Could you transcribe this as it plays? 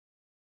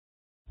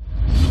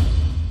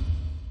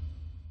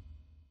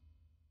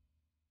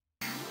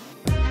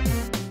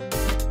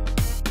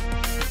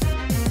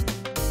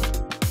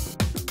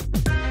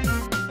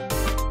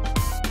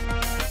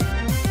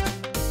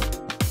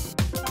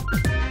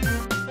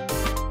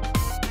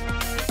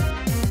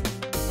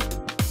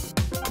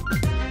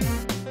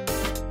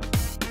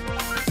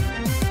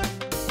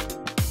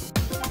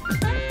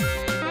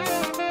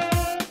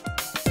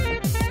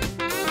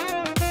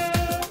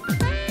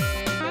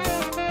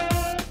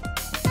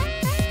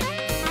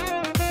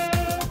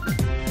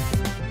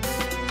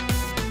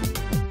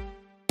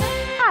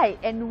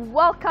and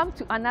welcome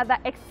to another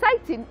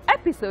exciting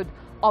episode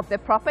of the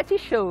Property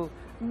Show.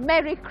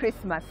 Merry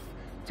Christmas.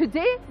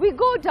 Today we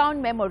go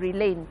down memory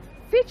lane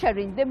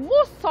featuring the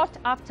most sought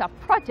after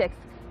projects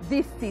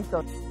this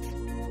season.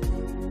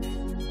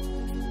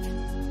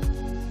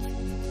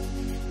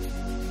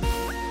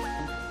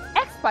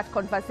 Expert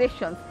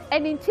conversations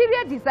and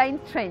interior design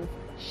trends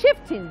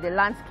shifting the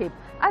landscape,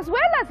 as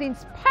well as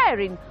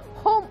inspiring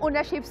home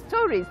ownership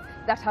stories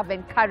that have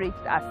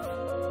encouraged us.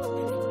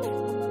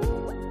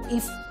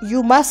 If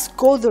you must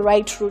go the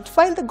right route,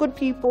 find the good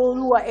people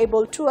who are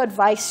able to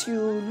advise you,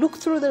 look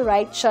through the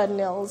right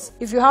channels.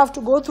 If you have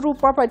to go through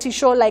Property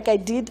Show like I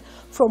did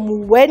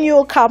from when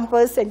you're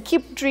campus and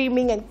keep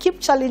dreaming and keep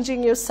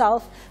challenging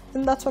yourself,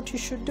 then that's what you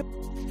should do.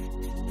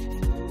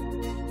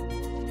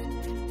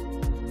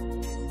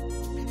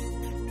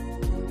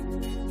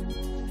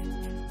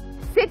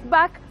 Sit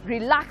back,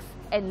 relax,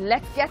 and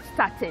let's get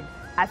started.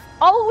 As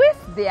always,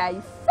 there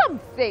is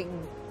something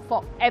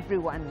for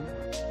everyone.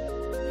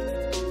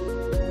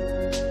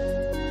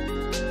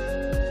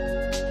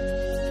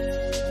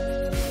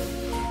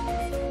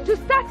 To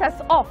start us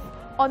off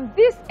on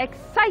this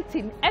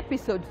exciting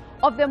episode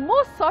of the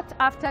most sought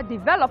after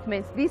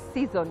developments this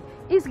season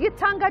is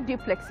Gitanga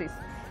duplexes.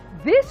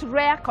 This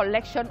rare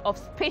collection of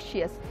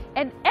spacious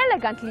and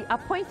elegantly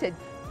appointed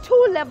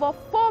two-level,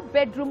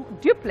 four-bedroom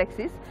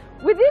duplexes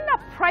within a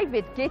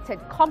private gated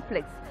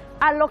complex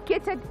are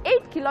located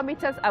 8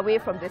 kilometers away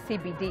from the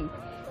CBD.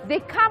 They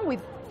come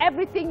with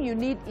everything you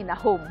need in a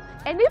home.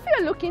 And if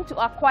you're looking to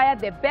acquire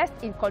the best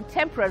in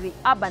contemporary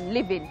urban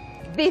living,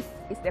 this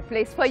is the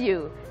place for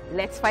you.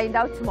 Let's find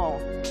out more.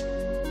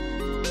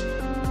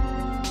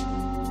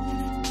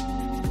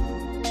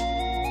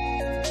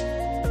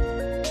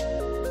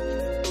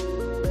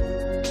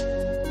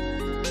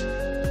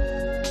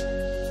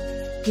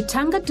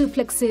 Gitanga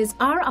duplexes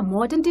are a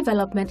modern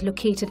development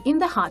located in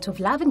the heart of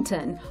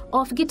Lavington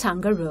off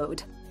Gitanga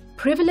Road.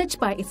 Privileged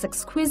by its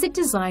exquisite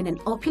design and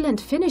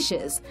opulent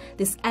finishes,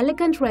 this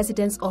elegant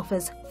residence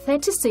offers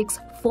 36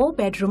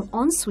 four-bedroom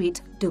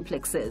ensuite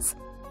duplexes.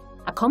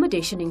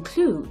 Accommodation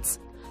includes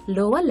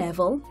lower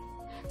level,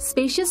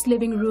 spacious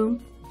living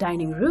room,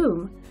 dining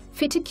room,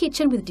 fitted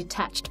kitchen with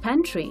detached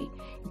pantry,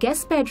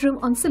 guest bedroom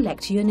on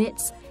select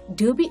units,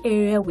 doobie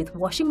area with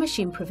washing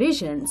machine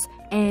provisions,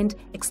 and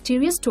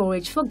exterior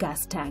storage for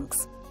gas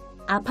tanks.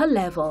 Upper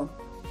level,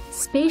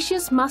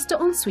 spacious master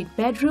ensuite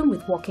bedroom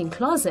with walk-in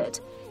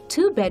closet,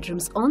 2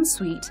 bedrooms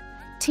ensuite,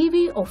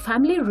 TV or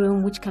family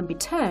room which can be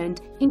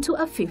turned into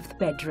a 5th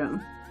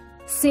bedroom.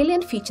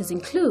 Salient features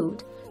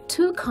include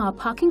 2 car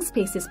parking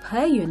spaces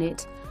per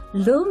unit,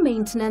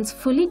 low-maintenance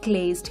fully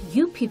glazed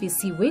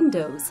UPVC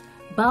windows,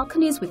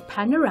 balconies with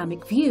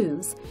panoramic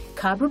views,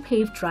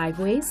 carbon-paved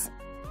driveways,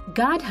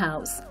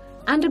 guardhouse,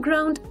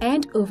 underground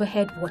and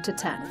overhead water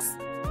tanks.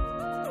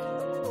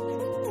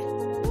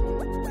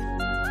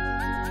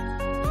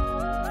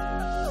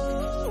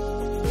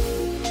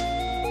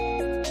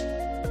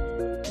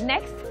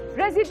 Next,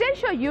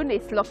 residential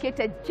units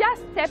located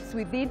just steps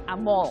within a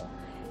mall.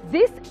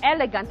 These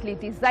elegantly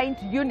designed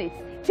units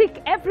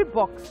tick every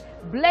box,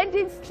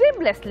 blending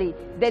seamlessly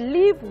the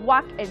live,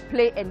 work and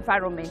play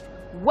environment.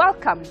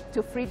 Welcome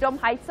to Freedom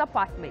Heights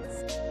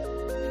Apartments.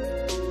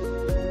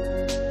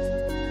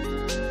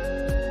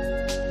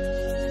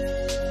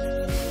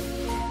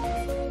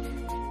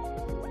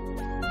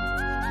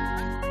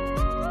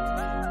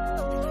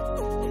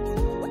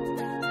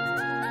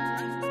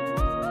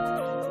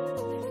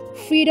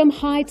 Freedom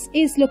Heights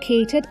is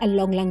located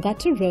along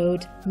Langata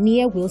Road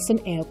near Wilson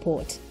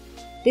Airport.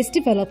 This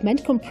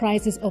development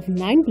comprises of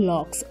 9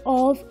 blocks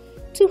of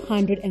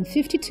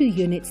 252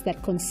 units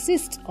that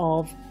consist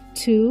of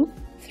 2,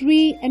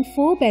 3 and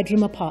 4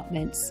 bedroom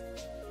apartments.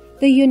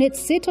 The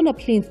units sit on a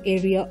plinth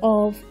area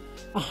of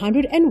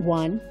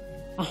 101,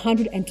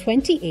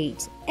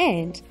 128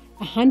 and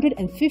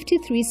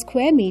 153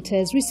 square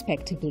meters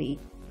respectively.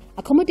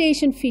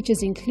 Accommodation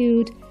features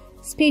include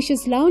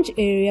spacious lounge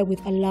area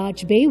with a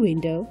large bay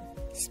window,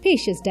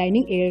 spacious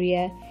dining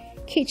area,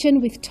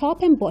 kitchen with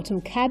top and bottom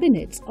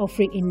cabinets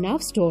offering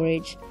enough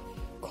storage,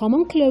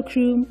 common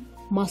cloakroom,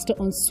 master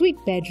ensuite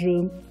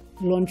bedroom,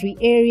 laundry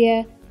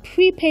area,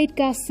 prepaid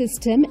gas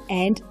system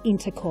and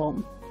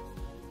intercom.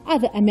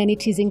 Other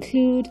amenities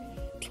include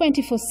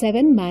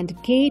 24/7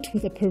 manned gate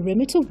with a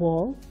perimeter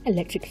wall,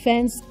 electric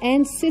fence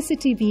and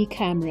CCTV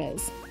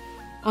cameras,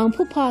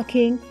 ample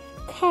parking,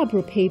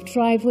 carbon-paved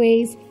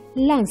driveways,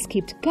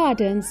 landscaped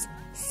gardens,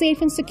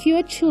 safe and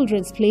secure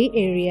children's play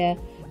area,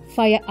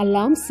 fire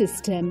alarm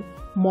system,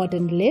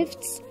 modern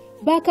lifts,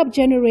 backup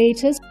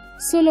generators,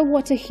 solar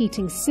water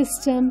heating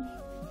system,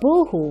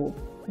 borehole,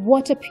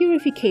 water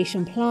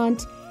purification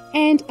plant,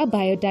 and a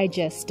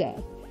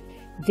biodigester.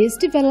 This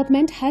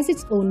development has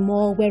its own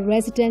mall where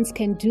residents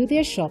can do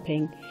their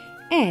shopping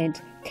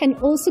and can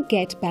also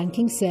get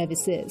banking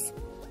services.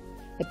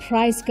 The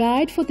price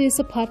guide for this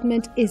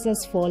apartment is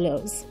as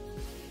follows.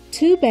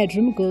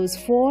 2-bedroom goes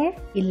for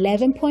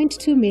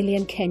 11.2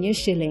 million Kenya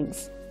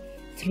shillings.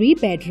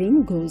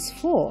 3-bedroom goes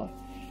for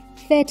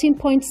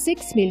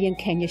 13.6 million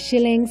Kenya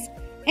shillings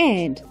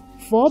and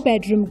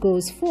 4-bedroom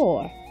goes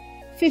for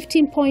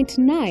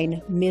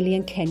 15.9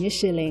 million Kenya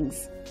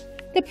shillings.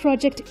 The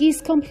project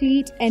is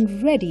complete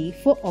and ready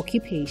for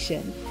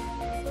occupation.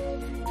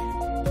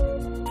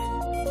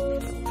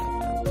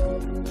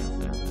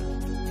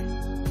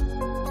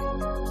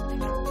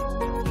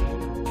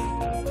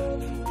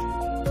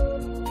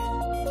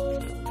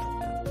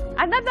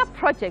 Another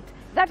project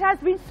that has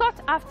been sought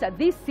after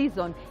this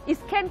season is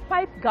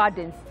Handpicked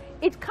Gardens.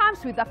 It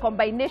comes with a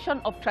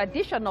combination of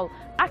traditional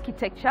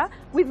architecture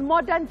with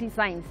modern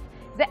designs.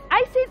 The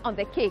icing on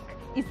the cake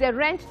is the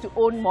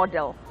rent-to-own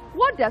model.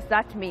 What does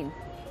that mean?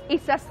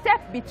 It's a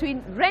step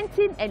between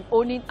renting and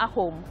owning a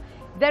home.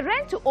 The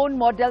rent-to-own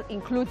model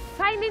includes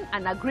signing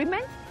an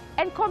agreement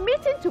and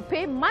committing to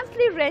pay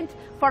monthly rent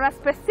for a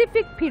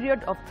specific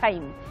period of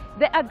time.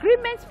 The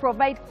agreements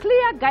provide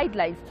clear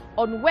guidelines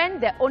on when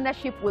the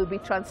ownership will be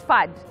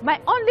transferred. My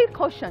only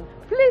caution,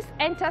 please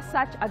enter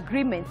such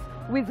agreements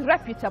with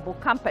reputable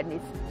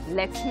companies.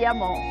 Let's hear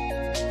more.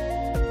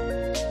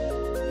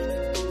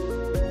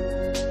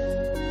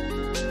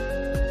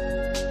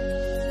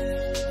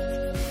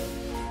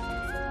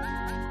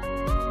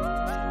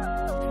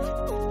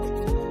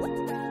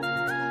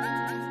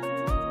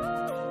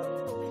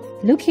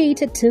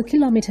 Located 2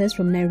 kilometers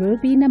from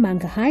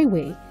Nairobi-Namanga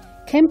Highway,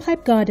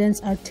 Handpicked Gardens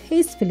are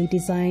tastefully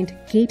designed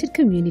gated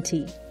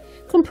community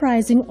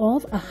comprising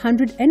of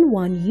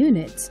 101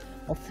 units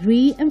of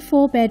 3 and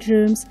 4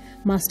 bedrooms,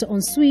 master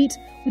ensuite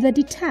with a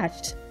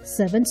detached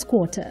servants'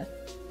 quarter.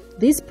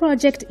 This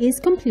project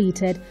is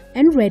completed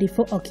and ready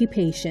for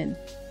occupation.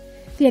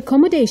 The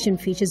accommodation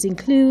features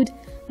include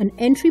an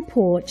entry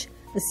porch,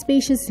 a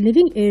spacious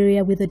living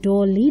area with a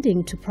door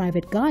leading to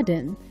private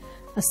garden,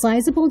 a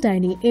sizable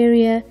dining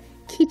area,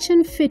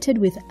 kitchen fitted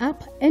with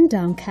up and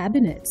down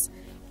cabinets.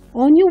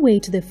 On your way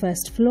to the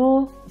first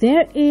floor,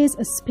 there is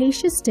a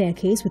spacious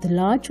staircase with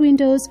large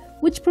windows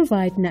which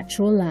provide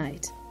natural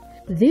light.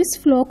 This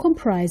floor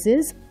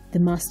comprises the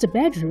master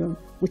bedroom,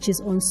 which is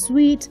en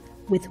suite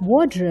with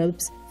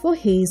wardrobes for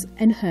his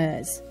and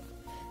hers.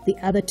 The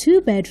other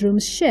 2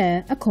 bedrooms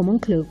share a common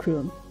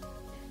cloakroom.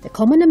 The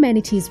common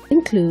amenities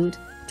include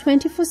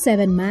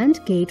 24/7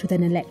 manned gate with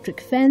an electric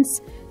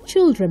fence,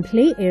 children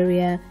play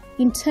area,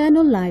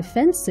 internal live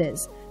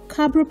fences,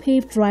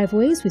 cabro-paved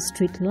driveways with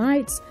street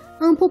lights,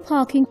 ample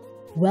parking,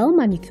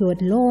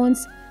 well-manicured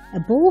lawns, a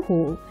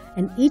borehole,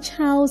 and each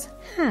house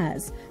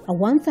has a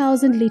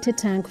 1,000-litre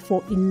tank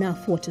for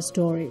enough water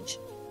storage,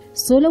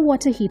 solar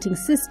water heating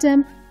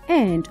system,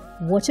 and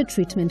water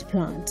treatment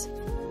plant.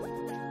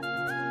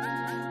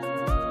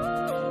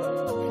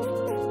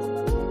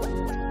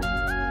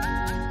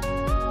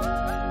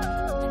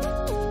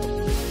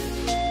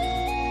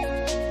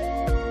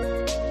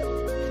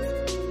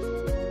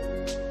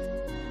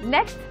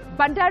 Next,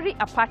 Bandari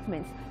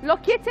Apartments,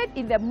 located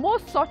in the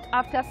most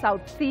sought-after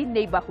South Sea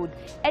neighborhood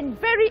and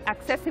very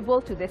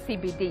accessible to the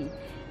CBD.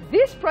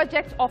 This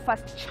project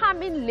offers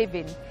charming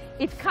living.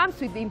 It comes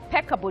with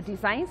impeccable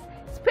designs,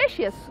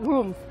 spacious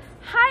rooms,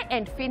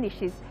 high-end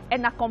finishes,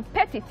 and a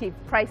competitive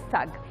price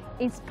tag,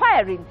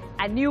 inspiring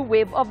a new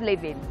wave of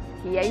living.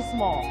 Here is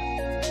more.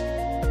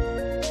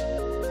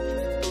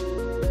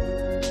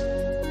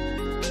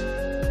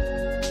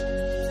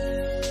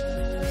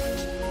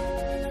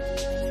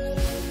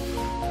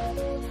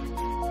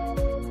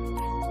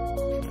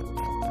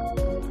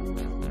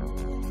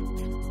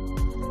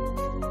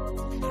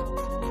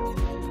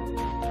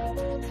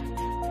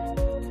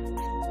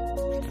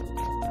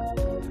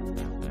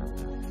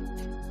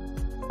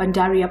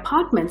 Bandari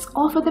Apartments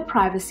offer the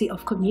privacy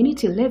of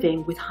community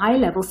living with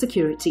high-level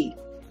security.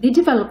 The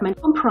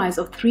development comprises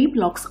of 3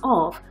 blocks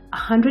of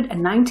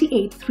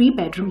 198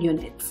 3-bedroom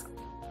units.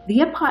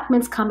 The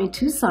apartments come in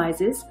 2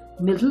 sizes,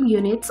 middle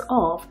units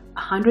of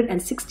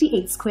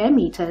 168 square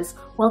meters,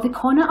 while the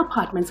corner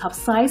apartments have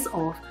size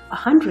of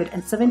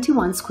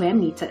 171 square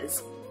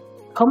meters.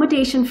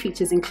 Accommodation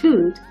features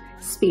include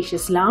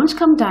spacious lounge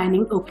cum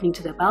dining opening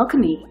to the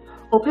balcony,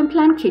 open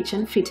plan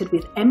kitchen fitted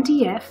with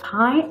MDF,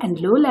 high and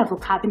low level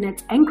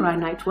cabinets and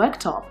granite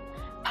worktop,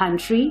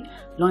 pantry,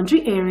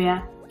 laundry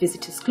area,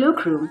 visitors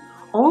cloakroom.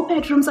 All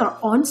bedrooms are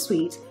en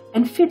suite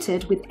and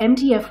fitted with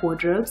MDF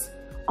wardrobes,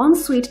 en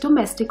suite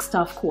domestic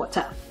staff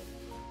quarter.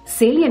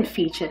 Salient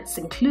features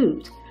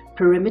include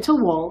perimeter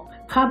wall,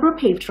 cabro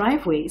paved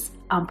driveways,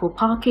 ample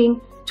parking,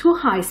 2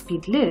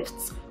 high-speed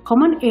lifts,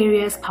 common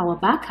areas power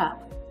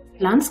backup,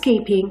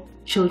 landscaping,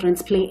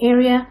 children's play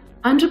area,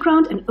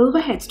 underground and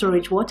overhead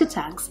storage water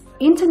tanks,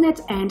 internet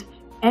and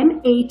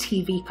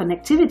MATV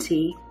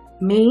connectivity,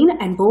 main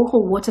and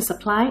borehole water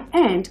supply,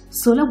 and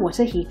solar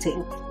water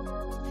heating.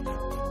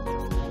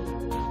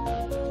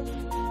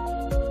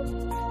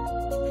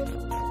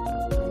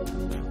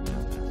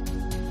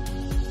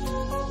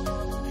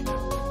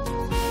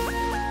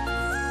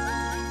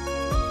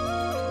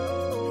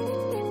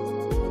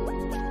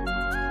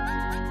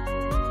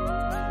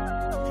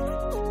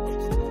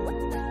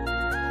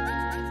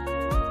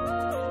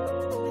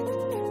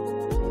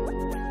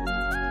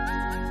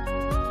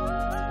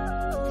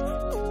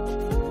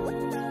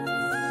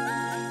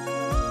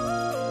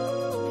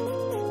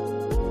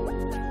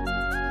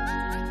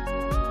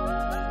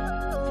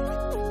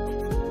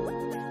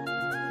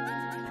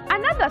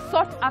 Another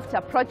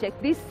sought-after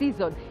project this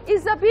season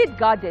is Zabid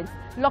Gardens,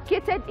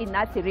 located in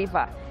Athi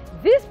River.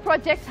 This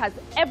project has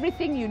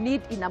everything you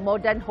need in a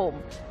modern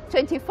home.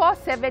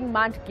 24/7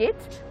 manned gate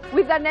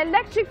with an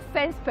electric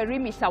fence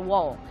perimeter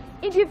wall.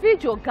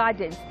 Individual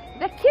gardens.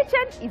 The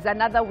kitchen is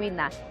another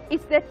winner.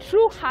 It's the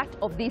true heart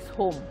of this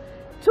home.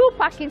 2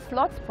 parking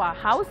slots per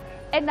house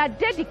and a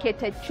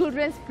dedicated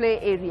children's play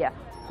area.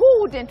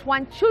 Who wouldn't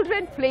want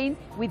children playing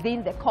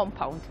within the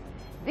compound?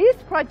 This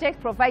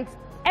project provides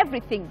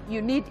everything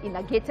you need in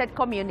a gated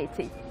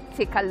community.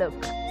 Take a look.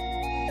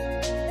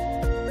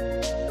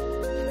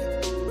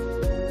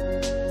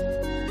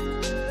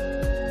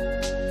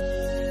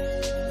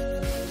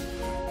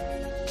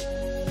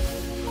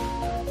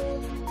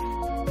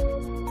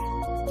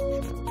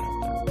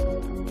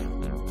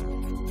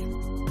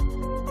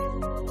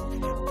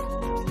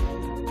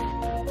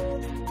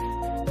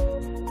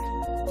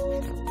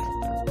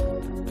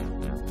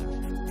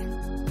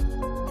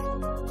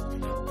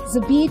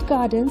 Zabid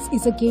Gardens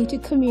is a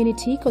gated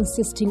community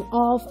consisting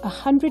of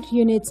 100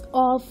 units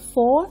of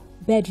 4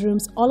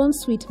 bedrooms, all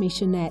en-suite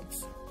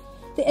maissonettes.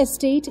 The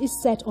estate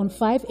is set on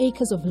 5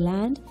 acres of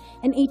land,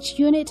 and each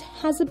unit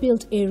has a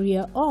built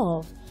area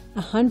of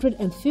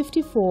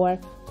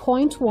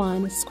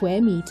 154.1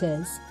 square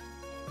meters.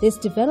 This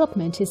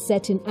development is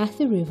set in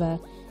Athi River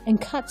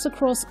and cuts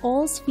across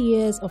all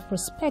spheres of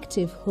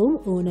prospective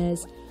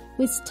homeowners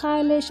with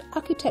stylish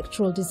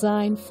architectural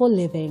design for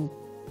living.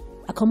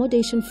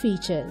 Accommodation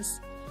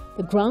features.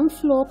 The ground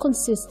floor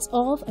consists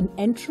of an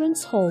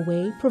entrance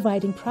hallway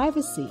providing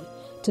privacy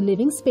to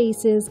living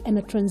spaces and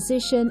a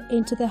transition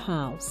into the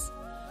house.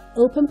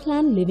 Open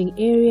plan living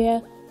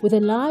area with a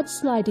large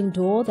sliding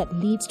door that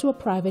leads to a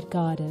private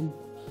garden.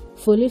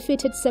 Fully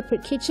fitted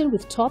separate kitchen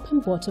with top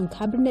and bottom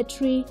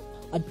cabinetry,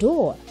 a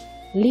door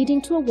leading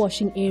to a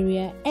washing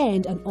area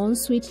and an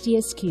ensuite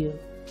DSQ.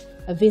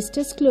 A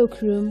visitor's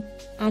cloakroom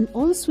and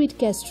ensuite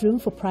guest room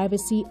for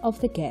privacy of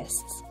the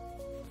guests.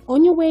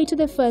 On your way to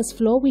the first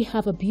floor, we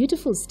have a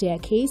beautiful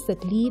staircase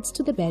that leads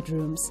to the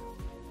bedrooms.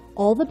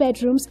 All the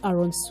bedrooms are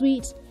en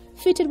suite,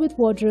 fitted with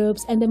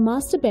wardrobes, and the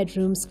master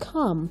bedrooms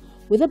come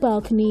with a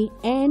balcony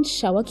and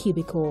shower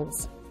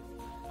cubicles.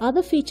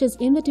 Other features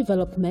in the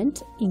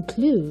development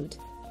include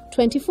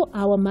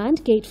 24-hour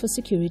manned gate for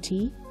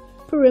security,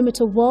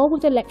 perimeter wall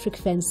with electric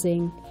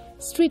fencing,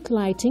 street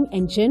lighting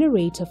and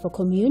generator for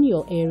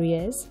communal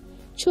areas,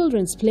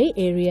 children's play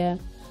area,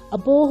 a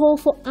borehole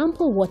for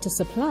ample water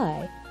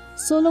supply,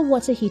 solar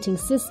water heating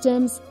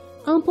systems,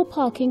 ample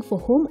parking for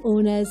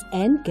homeowners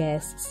and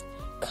guests,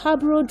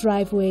 curb road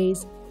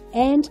driveways,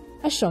 and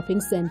a shopping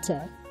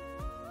center.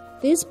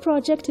 This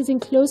project is in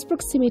close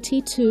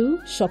proximity to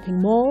shopping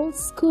malls,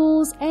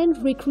 schools,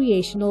 and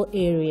recreational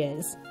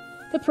areas.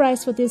 The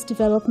price for this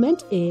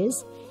development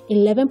is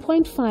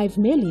 11.5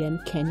 million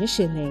Kenya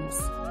shillings.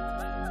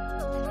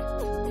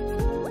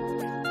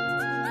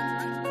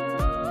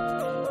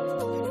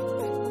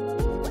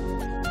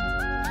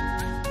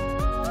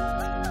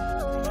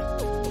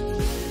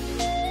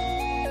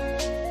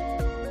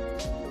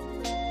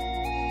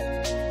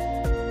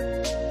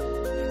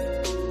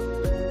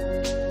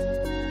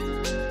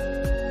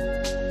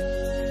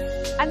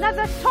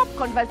 Another top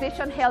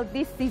conversation held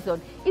this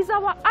season is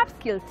our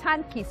upscale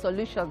turnkey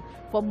solution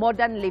for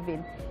modern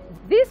living.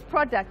 This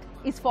product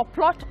is for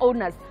plot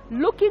owners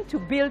looking to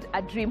build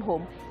a dream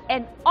home,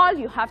 and all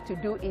you have to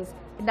do is,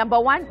 number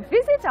 1,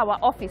 visit our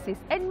offices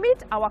and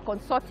meet our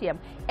consortium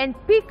and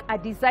pick a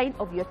design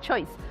of your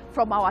choice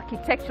from our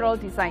architectural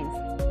designs.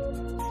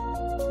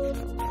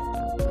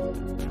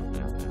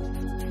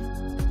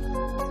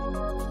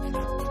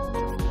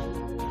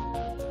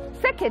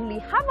 Secondly,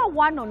 have a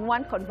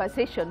one-on-one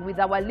conversation with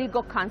our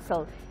legal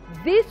counsel.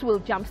 This will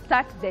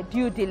jumpstart the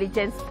due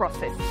diligence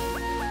process.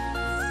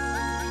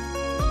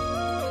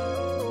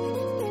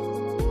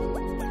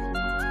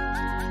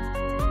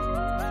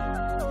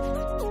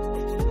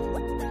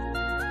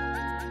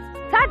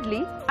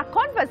 Thirdly, a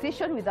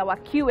conversation with our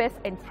QS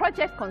and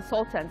project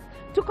consultants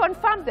to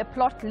confirm the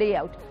plot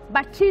layout,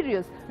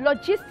 materials,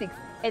 logistics,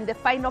 and the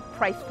final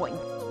price point.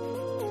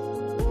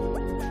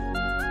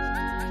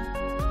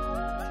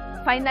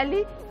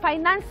 Finally,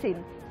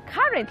 financing.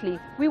 Currently,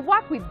 we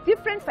work with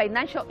different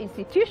financial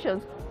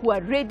institutions who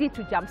are ready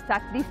to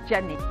jumpstart this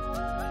journey.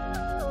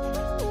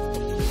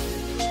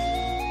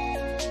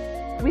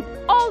 With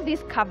all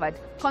this covered,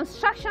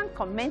 construction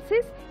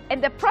commences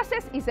and the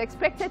process is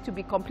expected to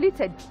be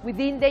completed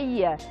within the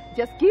year.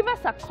 Just give us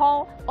a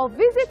call or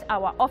visit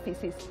our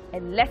offices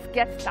and let's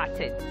get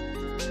started.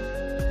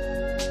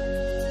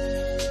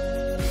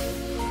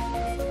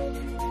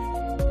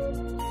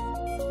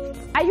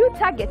 Are you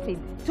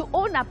targeting to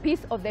own a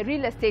piece of the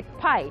real estate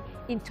pie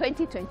in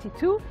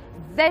 2022?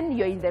 Then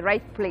you're in the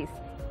right place.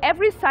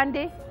 Every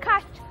Sunday,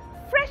 cash,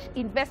 fresh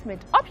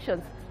investment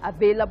options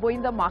available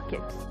in the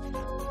market.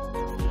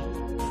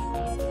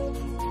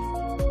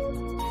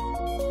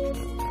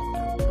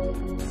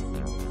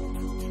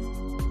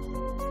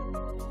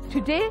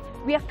 Today,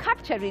 we are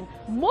capturing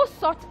most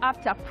sought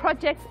after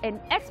projects and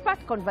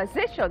expert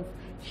conversations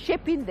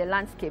shaping the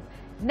landscape.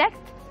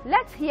 Next,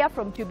 let's hear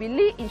from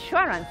Jubilee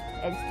Insurance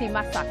and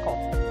Stima Sacco.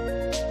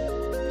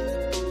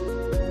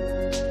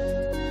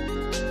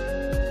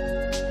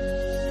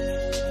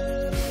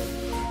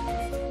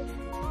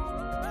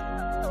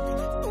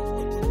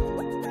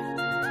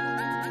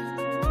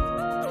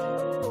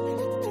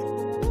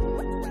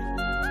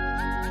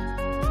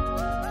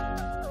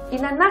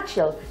 In a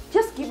nutshell,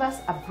 just give us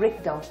a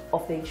breakdown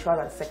of the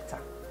insurance sector.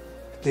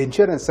 The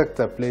insurance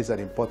sector plays an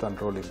important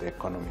role in the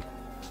economy.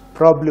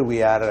 Probably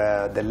we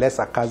are the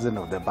lesser cousin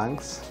of the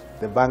banks.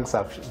 The banks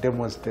have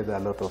demonstrated a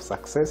lot of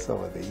success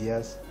over the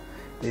years.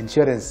 The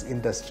insurance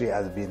industry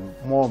has been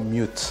more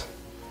mute,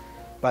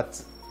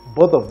 but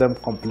both of them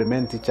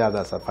complement each other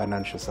as a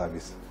financial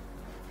service.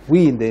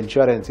 We in the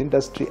insurance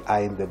industry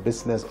are in the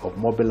business of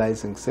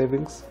mobilizing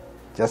savings,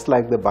 just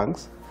like the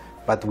banks,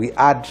 but we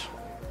add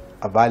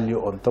a value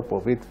on top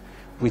of it,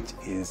 which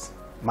is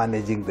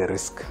managing the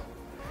risk,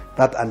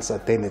 that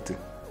uncertainty.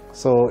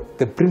 So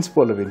the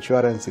principle of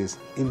insurance is,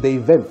 in the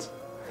event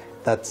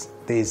that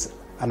there is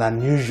an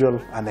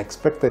unusual,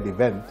 unexpected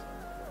event,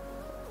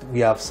 we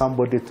have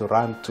somebody to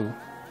run to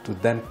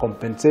then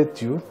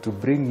compensate you, to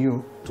bring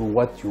you to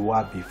what you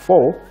were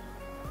before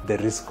the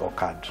risk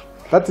occurred.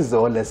 That is the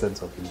whole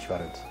essence of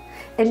insurance.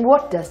 And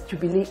what does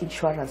Jubilee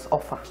Insurance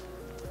offer?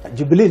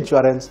 Jubilee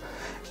Insurance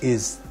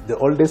is the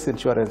oldest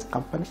insurance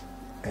company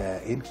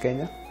in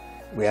Kenya.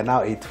 We are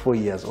now 84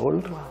 years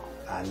old. Wow.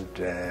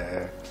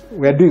 And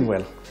we are doing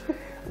well.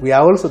 We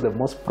are also the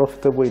most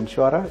profitable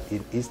insurer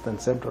in East and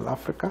Central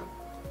Africa.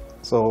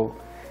 So,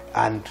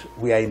 and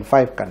we are in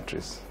 5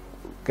 countries: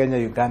 Kenya,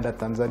 Uganda,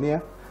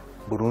 Tanzania,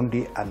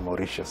 Burundi, and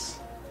Mauritius.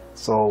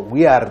 So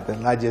we are the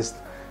largest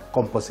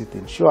composite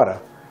insurer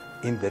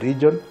in the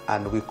region,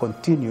 and we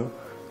continue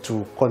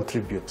to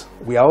contribute.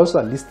 We are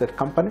also a listed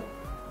company.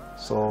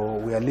 So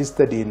we are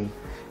listed in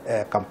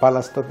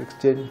Kampala Stock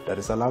Exchange, Dar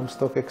es Salaam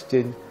Stock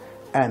Exchange,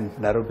 and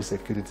Nairobi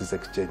Securities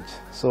Exchange.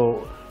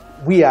 So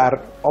we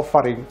are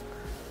offering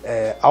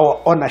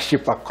our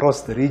ownership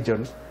across the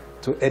region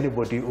to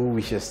anybody who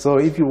wishes. So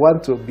if you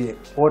want to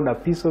own a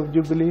piece of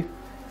Jubilee,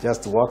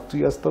 just walk to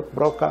your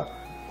stockbroker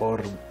or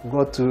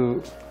go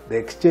to the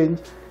exchange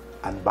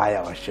and buy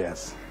our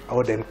shares. I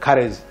would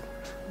encourage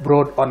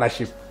broad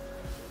ownership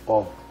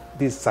of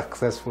this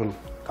successful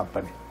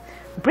company.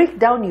 Break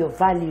down your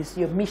values,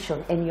 your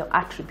mission, and your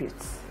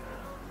attributes.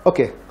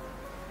 Okay.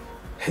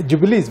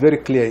 Jubilee is very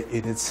clear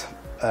in its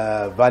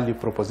value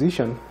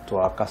proposition to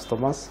our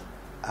customers,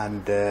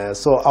 and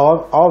so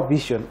our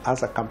vision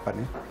as a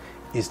company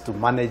is to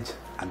manage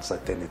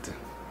uncertainty.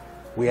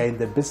 We are in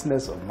the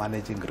business of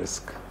managing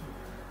risk,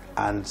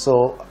 and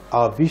so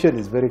our vision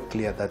is very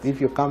clear that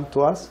if you come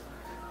to us,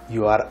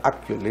 you are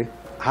actually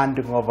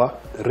handing over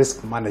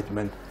risk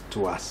management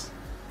to us.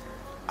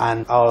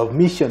 And our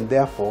mission,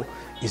 therefore,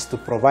 is to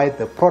provide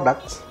the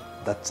products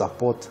that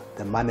support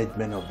the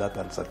management of that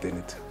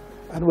uncertainty.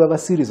 And we have a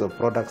series of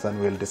products, and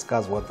we'll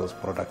discuss what those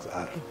products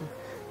are.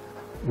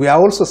 We are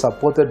also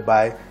supported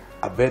by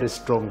a very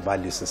strong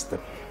value system.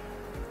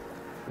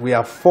 We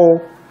have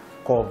 4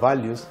 core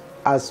values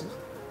as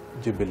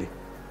Jubilee.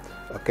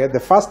 Okay, the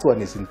first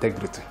one is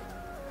integrity,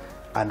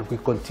 and we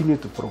continue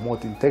to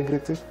promote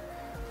integrity.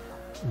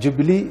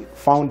 Jubilee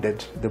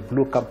founded the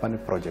Blue Company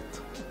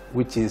Project,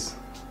 which is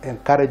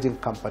encouraging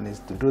companies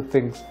to do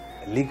things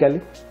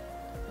legally,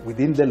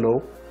 within the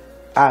law,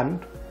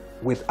 and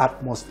with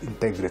utmost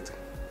integrity.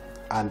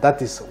 And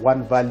that is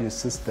one value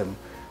system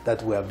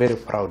that we are very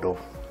proud of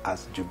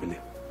as Jubilee.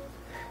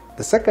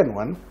 The second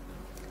one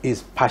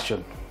is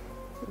passion.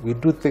 We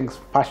do things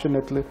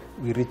passionately.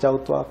 We reach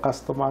out to our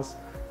customers,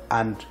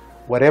 and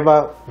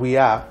wherever we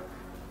are,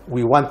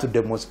 we want to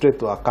demonstrate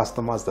to our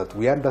customers that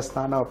we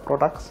understand our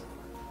products,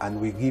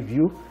 and we give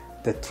you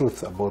the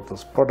truth about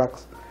those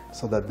products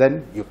so that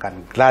then you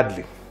can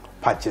gladly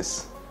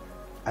purchase.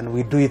 And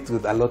we do it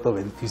with a lot of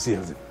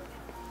enthusiasm.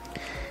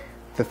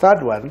 The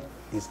third one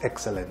is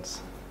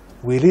excellence.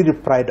 We really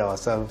pride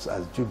ourselves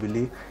as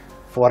Jubilee.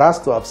 For us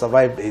to have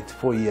survived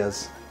 84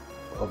 years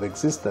of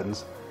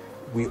existence,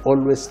 we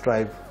always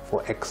strive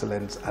for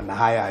excellence and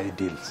higher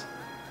ideals.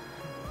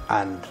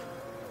 And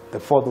the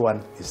fourth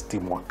one is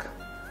teamwork.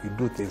 We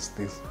do things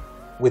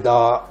with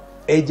our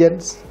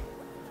agents,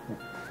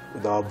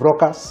 with our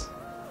brokers,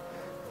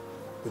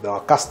 with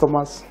our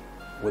customers,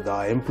 with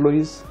our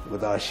employees,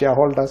 with our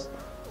shareholders,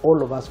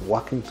 all of us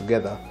working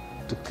together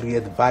to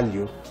create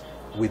value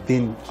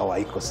within our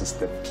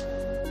ecosystem.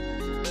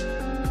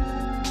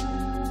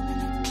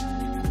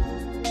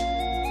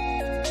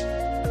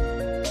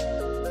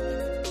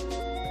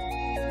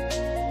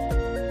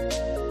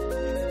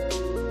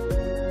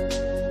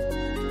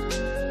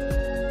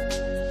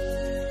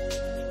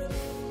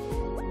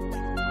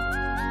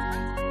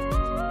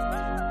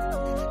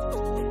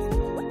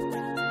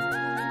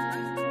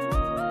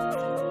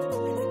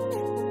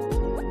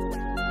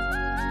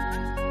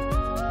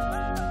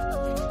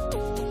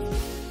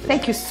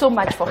 Thank you so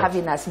much for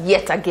having us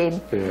yet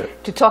again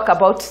to talk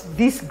about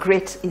this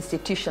great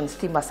institution,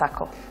 Stima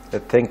Sacco.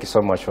 Thank you so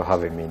much for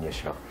having me in your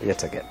show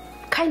yet again.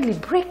 Kindly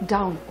break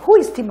down, who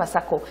is Stima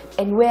Sacco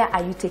and where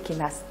are you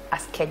taking us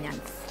as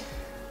Kenyans?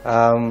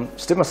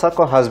 Stima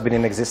Sacco has been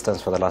in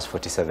existence for the last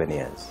 47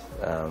 years.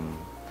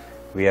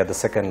 We are the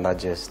second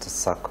largest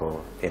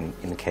Sacco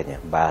in Kenya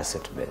by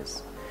asset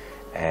base.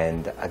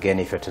 And again,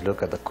 if you're to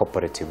look at the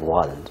cooperative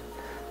world,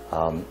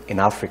 in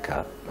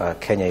Africa,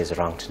 Kenya is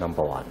ranked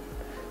 #1.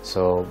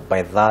 So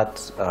by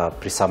that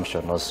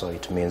presumption also,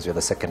 it means we're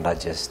the second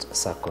largest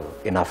Sacco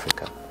in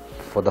Africa.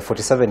 For the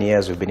 47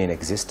 years we've been in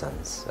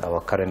existence, our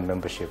current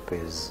membership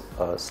is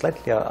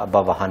slightly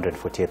above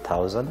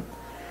 148,000.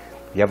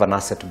 We have an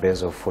asset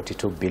base of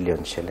 42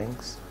 billion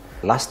shillings.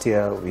 Last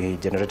year, we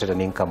generated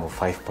an income of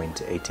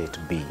 5.88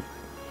 B.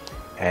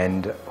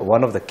 And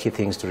one of the key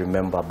things to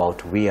remember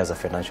about we as a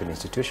financial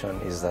institution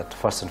is that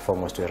first and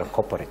foremost, we are a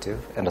cooperative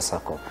and a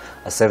Sacco,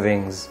 a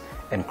savings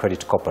and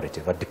credit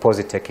cooperative, a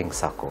deposit-taking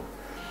Sacco.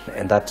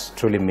 And that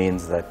truly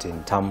means that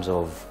in terms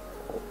of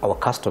our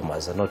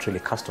customers are not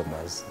really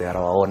customers, they are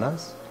our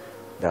owners,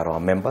 they are our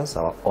members,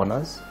 our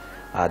owners.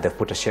 They've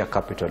put a share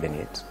capital in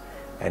it.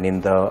 And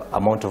in the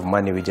amount of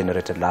money we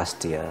generated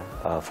last year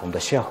from the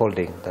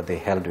shareholding that they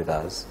held with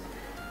us,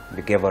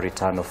 we gave a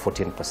return of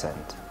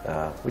 14%,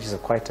 which is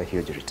quite a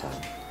huge return.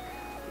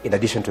 In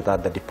addition to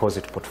that, the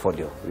deposit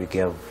portfolio, we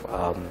gave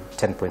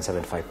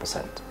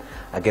 10.75%.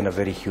 Again, a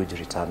very huge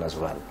return as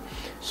well.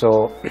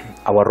 So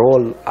our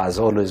role has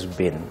always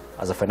been,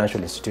 as a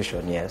financial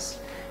institution, yes,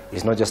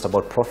 is not just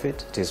about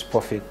profit, it is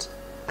profit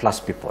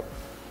plus people.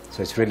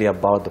 So it's really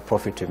about the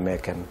profit we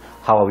make and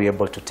how are we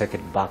able to take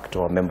it back to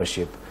our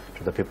membership,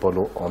 to the people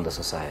who own the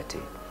society.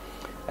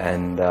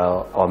 And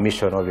our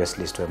mission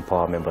obviously is to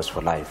empower members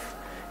for life.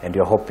 And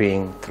we're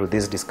hoping through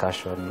this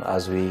discussion,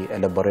 as we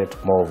elaborate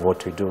more of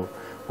what we do,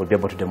 we'll be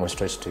able to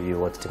demonstrate to you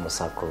what Stima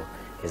Sacco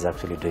is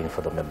actually doing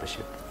for the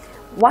membership.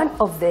 One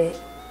of the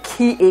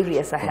key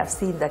areas I have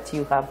seen that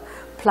you have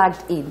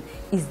plugged in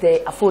is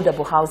the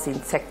affordable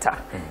housing sector.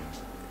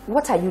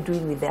 What are you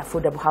doing with the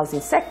affordable housing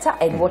sector,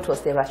 and what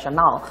was the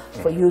rationale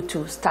for you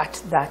to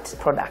start that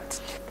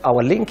product?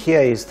 Our link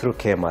here is through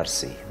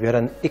KMRC. We are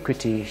an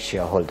equity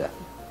shareholder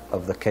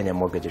of the Kenya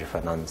Mortgage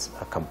Refinance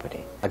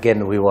Company.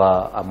 Again, we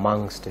were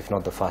amongst, if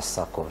not the first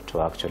Sacco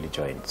to actually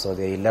join. So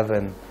there are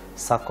 11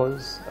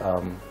 Saccos.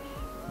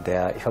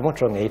 There are, if I'm not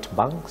wrong, 8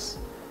 banks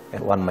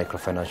and 1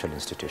 microfinancial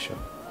institution.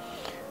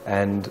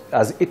 And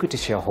as equity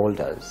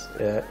shareholders,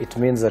 it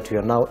means that we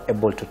are now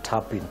able to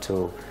tap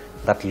into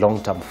that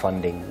long-term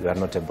funding we are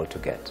not able to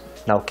get.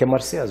 Now,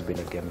 KMRC has been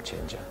a game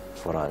changer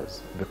for us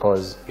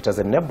because it has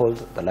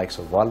enabled the likes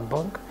of World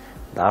Bank,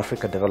 the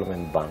Africa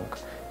Development Bank,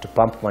 to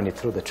pump money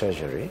through the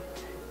treasury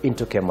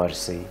into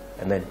KMRC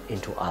and then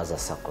into other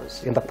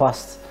Saccos. In the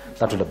past,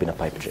 that would have been a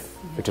pipe dream.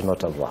 It would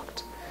not have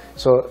worked.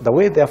 So the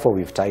way, therefore,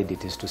 we've tied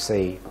it is to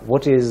say,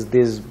 what is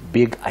this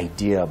big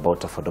idea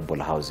about affordable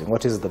housing?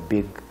 What is the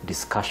big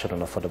discussion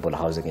on affordable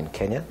housing in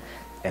Kenya?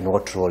 And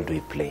what role do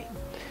we play?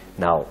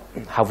 Now,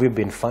 have we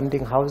been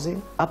funding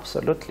housing?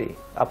 Absolutely.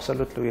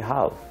 Absolutely we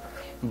have.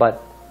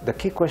 But the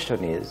key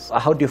question is,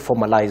 how do you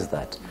formalize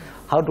that?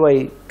 How do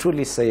I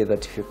truly say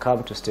that if you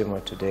come to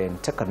Stima today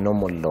and take a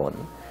normal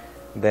loan,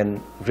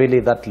 then really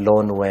that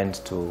loan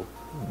went to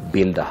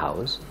build a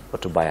house or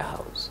to buy a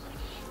house?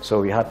 So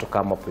we had to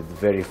come up with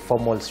very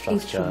formal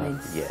structure,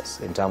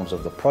 yes, in terms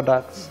of the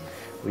products.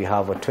 We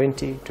have a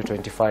 20 to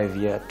 25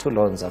 year, 2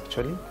 loans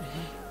actually.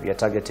 We are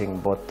targeting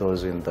both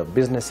those in the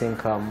business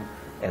income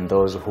and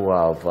those who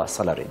have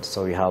salaried.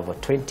 So we have a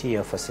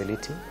 20-year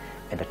facility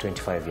and a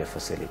 25-year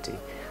facility.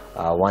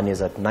 One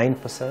is at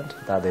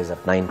 9%, the other is at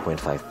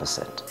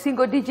 9.5%.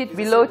 Single digit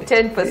below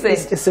 10%.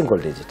 It's single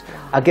digit.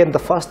 Again, the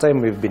first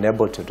time we've been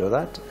able to do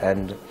that,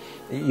 and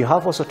you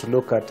have also to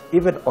look at,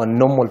 even on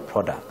normal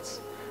products,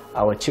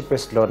 our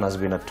cheapest loan has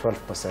been at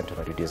 12% on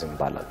a reducing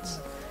balance.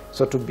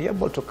 So to be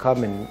able to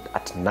come in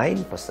at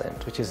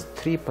 9%, which is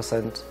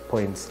 3%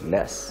 points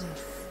less,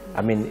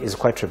 I mean, is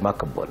quite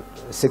remarkable.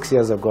 6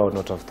 years ago, I would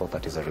not have thought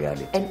that is a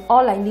reality. And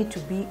all I need to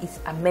be is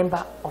a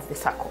member of the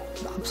Sacco.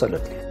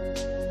 Absolutely.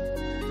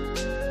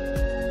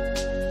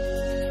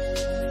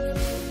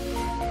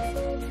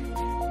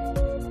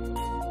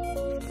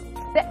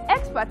 The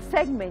expert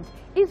segment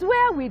is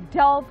where we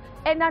delve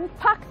and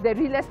unpack the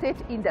real estate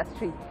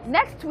industry.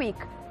 Next week,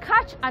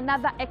 catch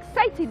another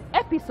exciting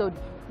episode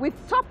with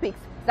topics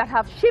that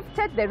have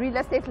shifted the real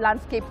estate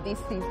landscape this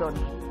season.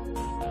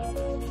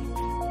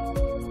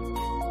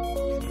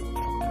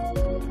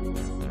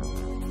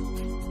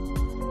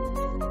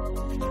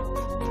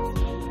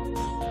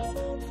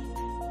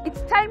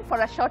 It's time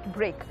for a short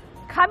break.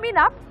 Coming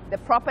up, the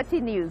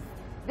property news,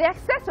 the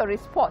accessory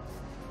sports,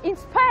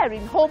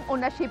 inspiring home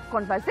ownership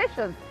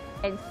conversations,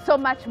 and so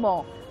much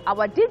more.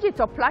 Our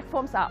digital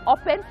platforms are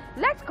open.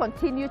 Let's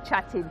continue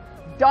chatting.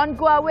 Don't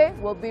go away.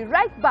 We'll be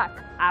right back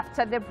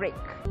after the break.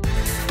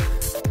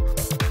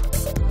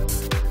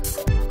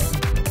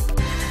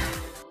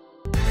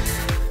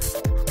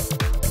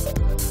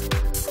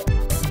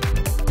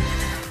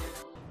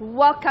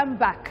 Welcome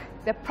back.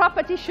 The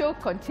property show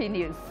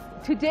continues.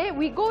 Today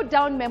we go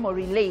down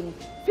memory lane,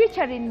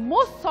 featuring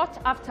most sought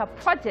after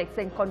projects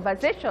and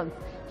conversations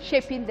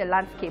shaping the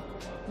landscape.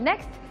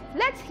 Next,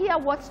 let's hear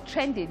what's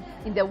trending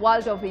in the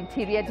world of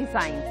interior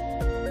design.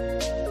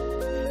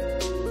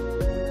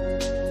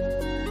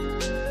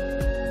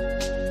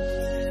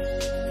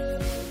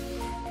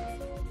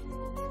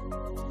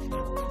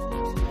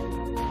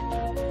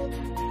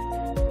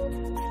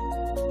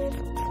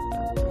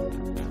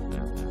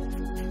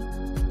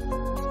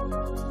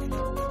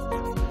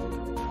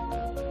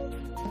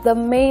 The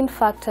main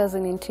factors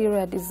in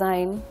interior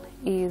design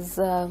is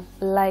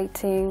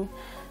lighting,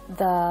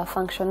 the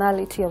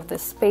functionality of the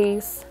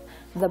space,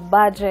 the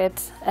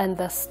budget, and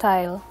the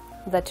style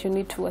that you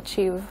need to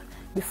achieve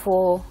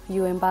before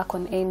you embark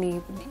on any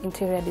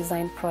interior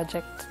design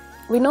project.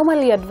 We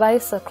normally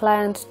advise a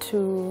client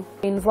to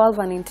involve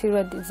an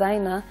interior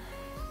designer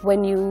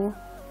when you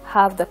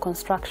have the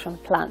construction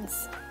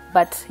plans.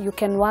 But you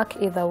can work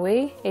either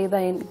way, either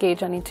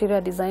engage an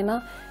interior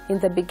designer in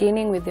the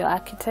beginning with your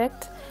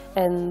architect,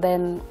 and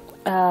then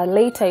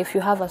later, if you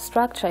have a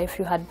structure, if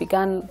you had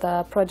begun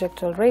the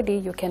project already,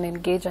 you can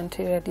engage an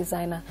interior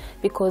designer,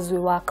 because we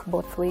work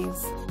both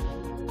ways.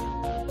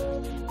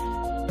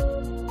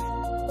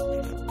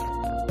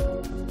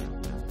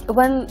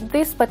 When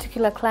this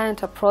particular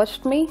client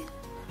approached me,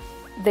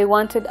 they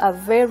wanted a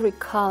very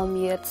calm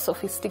yet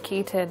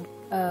sophisticated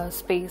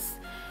space,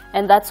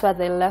 and that's where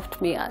they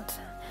left me at.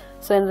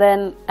 So and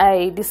then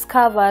I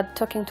discovered,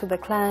 talking to the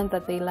client,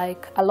 that they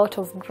like a lot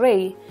of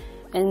gray,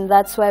 and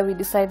that's why we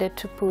decided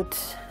to put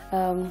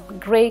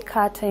gray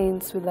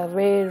curtains with a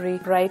very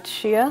bright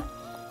sheer.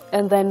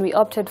 And then we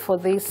opted for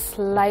this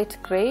light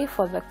gray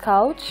for the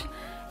couch,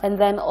 and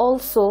then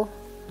also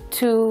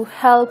to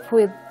help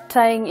with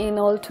tying in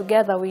all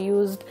together, we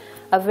used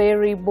a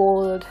very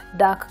bold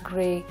dark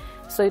gray.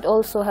 So it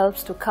also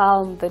helps to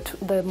calm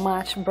the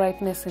much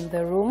brightness in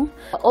the room.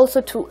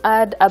 Also, to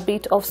add a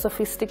bit of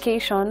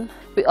sophistication,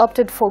 we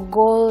opted for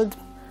gold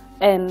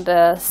and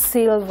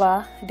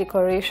silver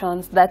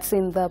decorations. That's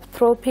in the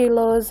throw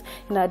pillows,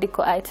 in our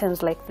deco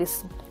items like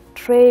this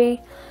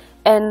tray.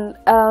 And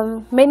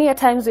many a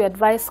times we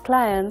advise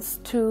clients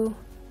to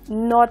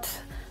not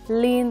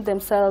lean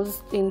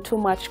themselves in too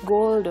much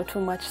gold or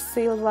too much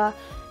silver.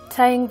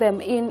 Tying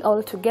them in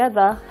all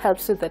together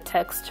helps with the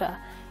texture,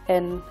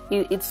 and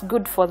it's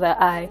good for the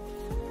eye.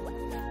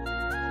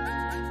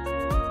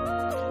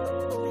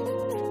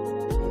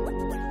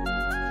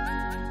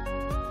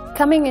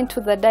 Coming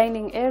into the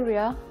dining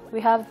area, we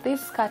have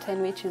this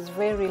curtain which is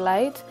very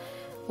light,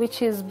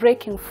 which is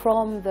breaking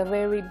from the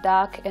very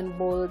dark and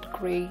bold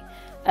gray.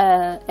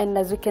 And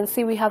as you can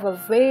see, we have a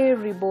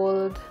very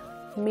bold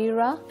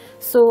mirror.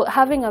 So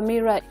having a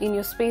mirror in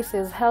your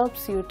spaces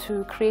helps you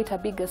to create a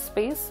bigger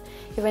space,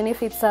 even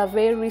if it's a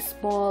very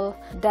small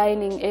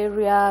dining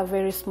area, a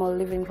very small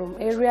living room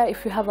area.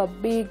 If you have a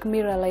big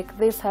mirror like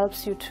this,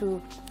 helps you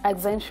to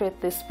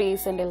accentuate the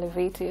space and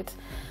elevate it.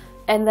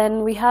 And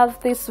then we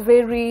have this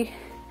very,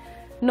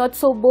 not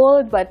so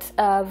bold, but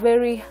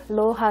very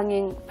low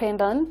hanging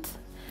pendant.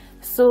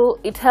 So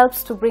it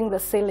helps to bring the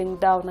ceiling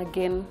down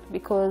again,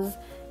 because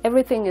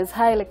everything is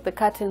high, like the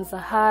curtains are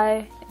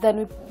high. Then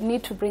we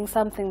need to bring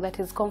something that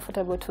is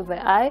comfortable to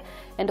the eye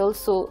and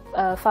also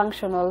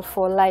functional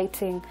for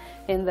lighting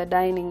in the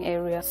dining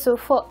area. So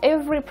for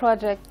every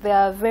project, there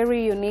are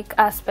very unique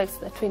aspects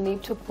that we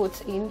need to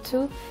put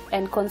into,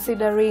 and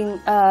considering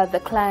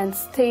the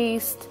client's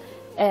taste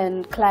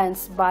and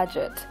client's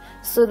budget.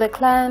 So the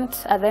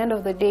client, at the end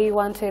of the day,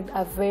 wanted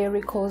a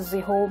very cozy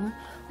home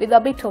with a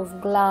bit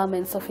of glam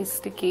and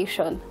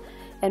sophistication.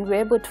 And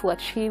we're able to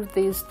achieve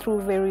this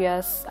through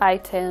various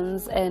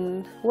items,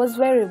 and was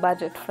very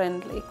budget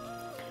friendly.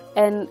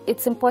 And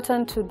it's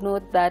important to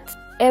note that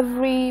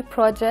every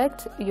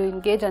project you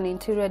engage an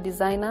interior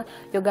designer,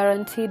 you're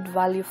guaranteed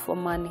value for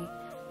money.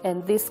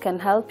 And this can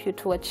help you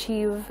to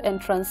achieve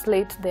and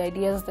translate the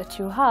ideas that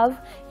you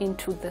have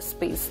into the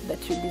space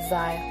that you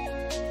desire.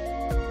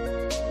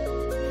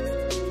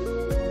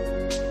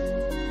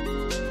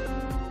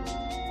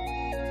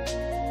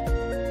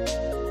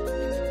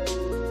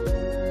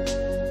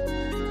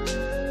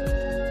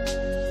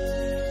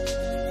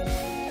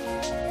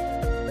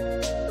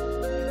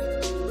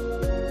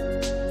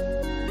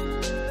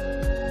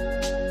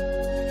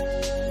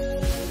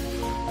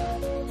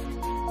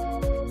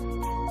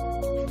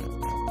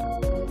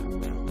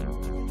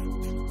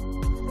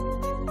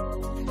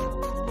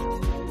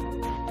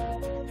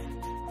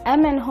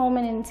 Home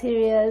and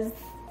Interiors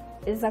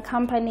is a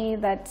company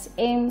that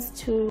aims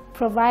to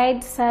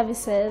provide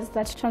services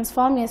that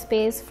transform your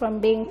space from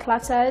being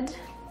cluttered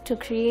to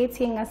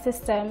creating a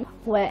system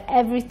where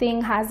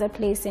everything has a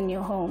place in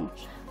your home.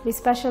 We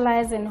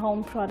specialize in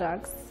home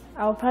products.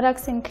 Our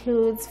products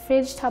include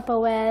fridge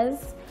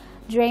Tupperwares,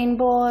 drain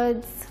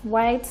boards,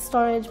 white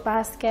storage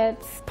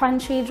baskets,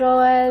 pantry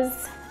drawers,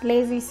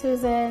 Lazy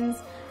Susans,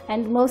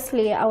 and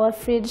mostly our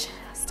fridge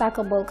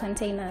stackable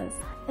containers.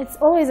 It's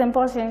always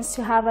important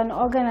to have an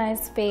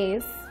organized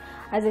space,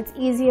 as it's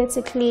easier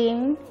to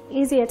clean,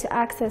 easier to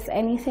access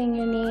anything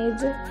you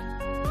need.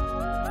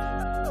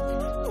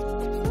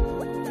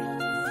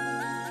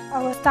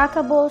 Our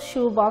stackable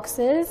shoe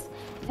boxes,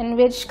 in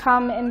which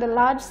come in the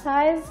large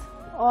size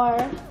or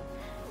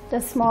the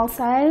small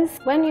size.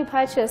 When you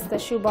purchase the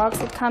shoe box,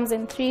 it comes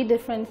in 3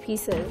 different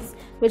pieces,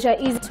 which are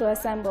easy to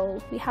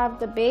assemble. We have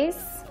the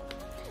base,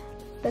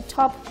 the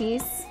top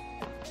piece,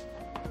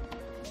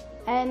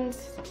 and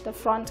the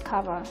front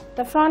cover.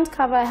 The front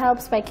cover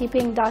helps by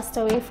keeping dust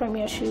away from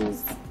your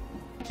shoes.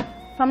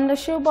 From the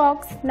shoe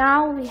box,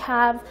 now we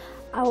have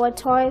our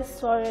toy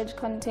storage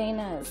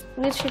containers,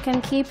 which you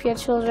can keep your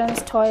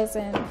children's toys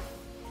in.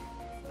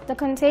 The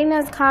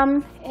containers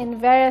come in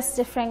various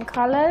different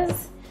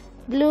colors: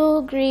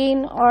 blue,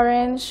 green,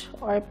 orange,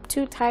 or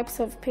 2 types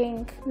of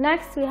pink.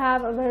 Next, we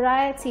have a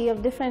variety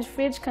of different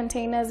fridge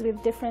containers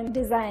with different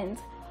designs.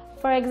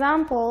 For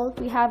example,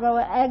 we have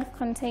our egg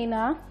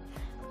container,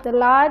 the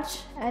large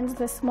and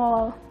the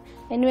small,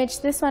 in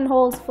which this one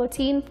holds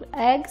 14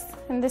 eggs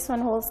and this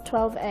one holds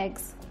 12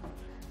 eggs.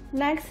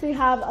 Next, we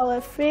have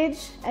our fridge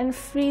and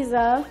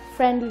freezer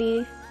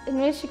friendly, in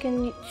which you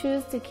can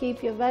choose to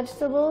keep your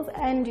vegetables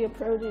and your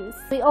produce.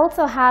 We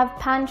also have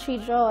pantry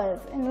drawers,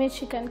 in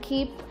which you can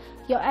keep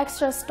your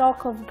extra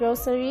stock of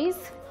groceries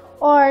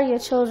or your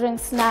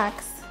children's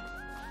snacks.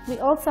 We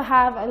also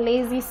have a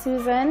Lazy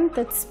Susan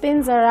that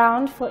spins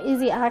around for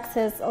easy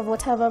access of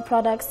whatever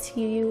products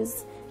you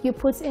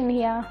put in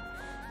here.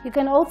 You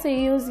can also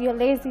use your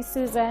Lazy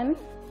Susan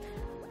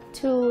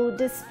to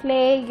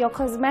display your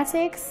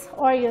cosmetics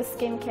or your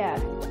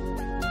skincare.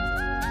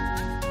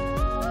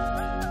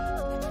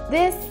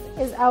 This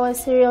is our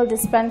cereal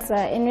dispenser,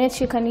 in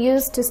which you can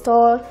use to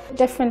store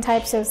different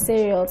types of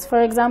cereals.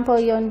 For example,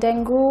 your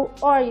ndengu,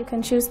 or you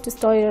can choose to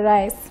store your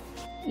rice.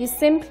 You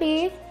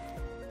simply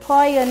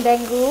pour your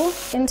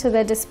ndengu into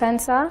the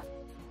dispenser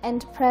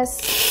and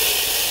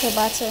press the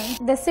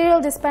button. The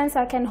cereal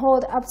dispenser can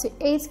hold up to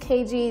 8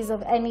 kgs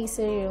of any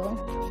cereal.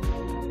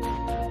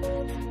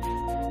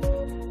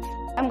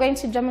 I'm going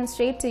to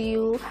demonstrate to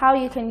you how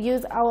you can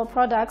use our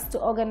products to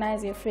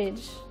organize your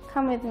fridge.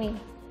 Come with me.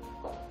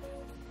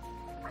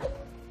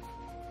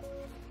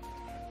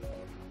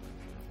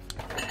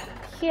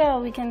 Here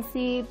we can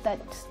see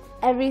that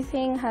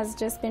everything has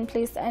just been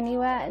placed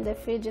anywhere and the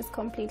fridge is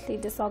completely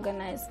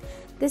disorganized.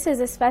 This is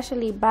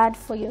especially bad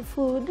for your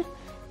food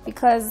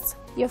because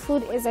your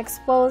food is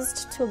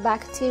exposed to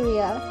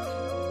bacteria.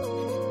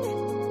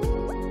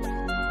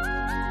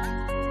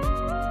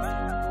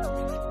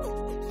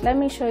 Let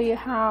me show you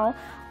how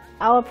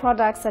our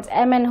products at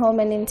MN Home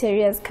and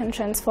Interiors can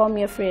transform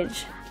your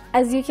fridge.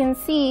 As you can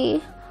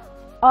see,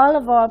 all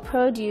of our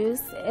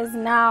produce is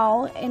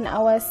now in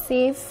our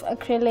safe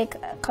acrylic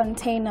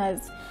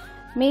containers,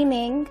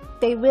 meaning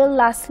they will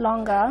last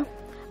longer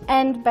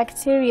and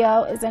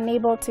bacteria is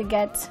unable to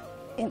get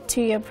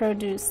into your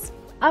produce.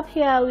 Up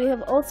here we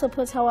have also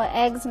put our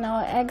eggs in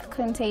our egg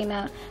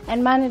container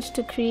and managed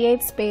to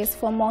create space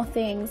for more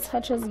things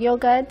such as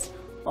yogurt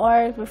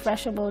or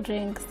refreshable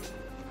drinks.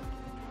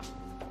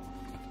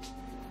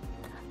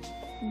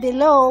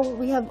 Below,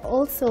 we have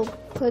also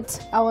put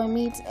our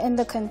meat in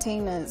the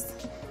containers.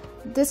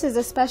 This is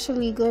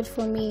especially good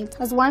for meat,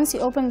 as once you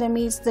open the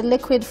meat, the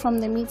liquid from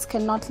the meats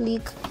cannot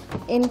leak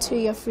into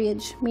your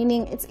fridge,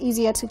 meaning it's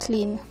easier to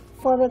clean.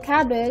 For the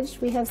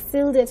cabbage, we have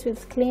sealed it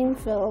with cling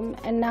film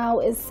and now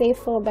it's safe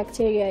for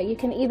bacteria. You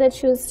can either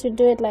choose to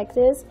do it like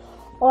this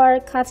or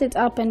cut it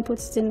up and put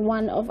it in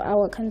one of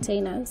our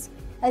containers.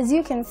 As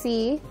you can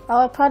see,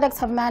 our products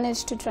have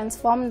managed to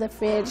transform the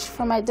fridge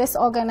from a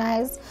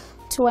disorganized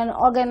to an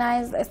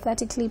organized,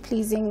 aesthetically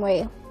pleasing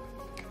way.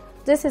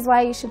 This is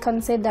why you should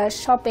consider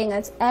shopping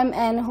at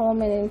MN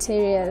Home and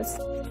Interiors.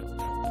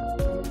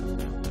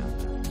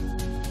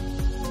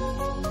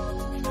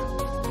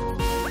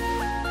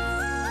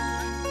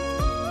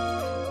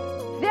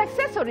 The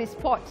accessories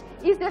part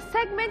is the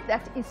segment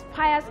that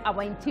inspires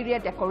our interior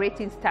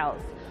decorating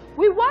styles.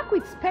 We work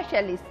with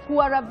specialists who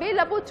are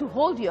available to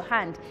hold your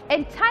hand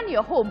and turn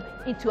your home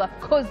into a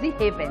cozy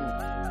haven.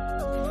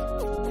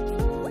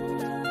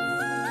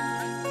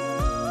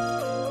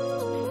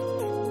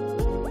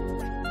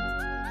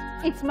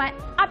 It's my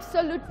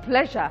absolute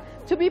pleasure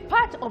to be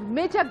part of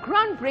major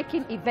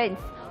groundbreaking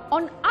events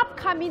on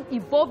upcoming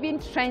evolving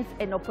trends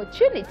and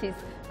opportunities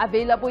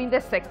available in the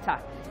sector.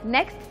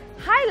 Next,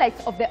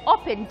 highlights of the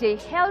open day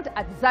held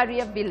at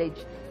Zaria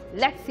Village.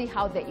 Let's see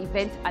how the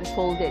event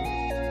unfolded.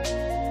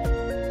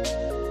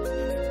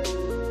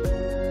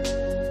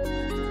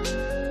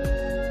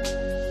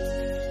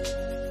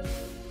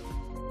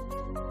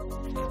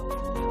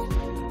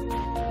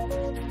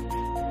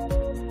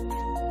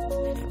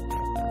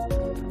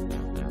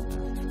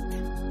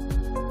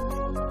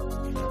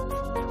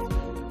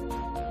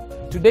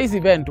 Today's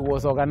event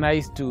was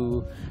organized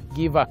to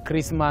give a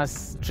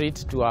Christmas treat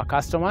to our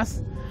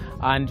customers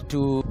and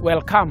to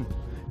welcome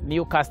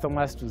new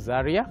customers to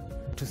Zaria,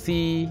 to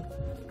see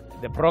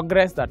the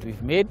progress that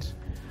we've made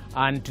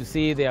and to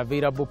see the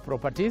available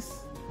properties,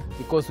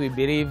 because we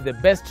believe the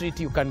best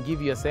treat you can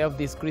give yourself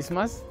this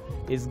Christmas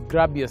is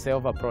grab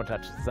yourself a plot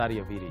at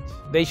Zaria Village.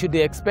 They should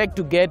expect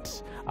to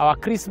get our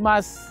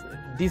Christmas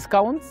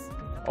discounts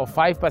of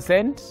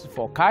 5%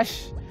 for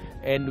cash,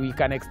 and we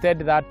can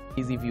extend that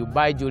is if you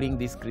buy during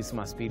this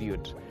Christmas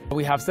period.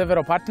 We have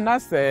several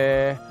partners.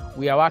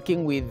 We are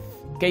working with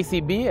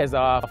KCB as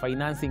our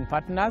financing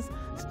partners,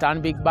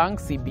 Handpicked Bank,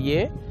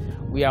 CBA.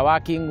 We are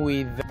working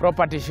with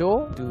Property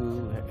Show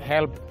to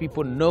help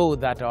people know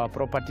that our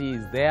property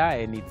is there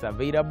and it's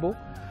available.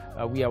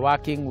 We are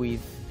working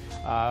with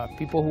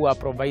people who are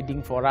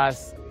providing for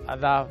us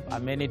other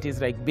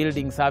amenities like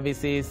building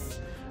services,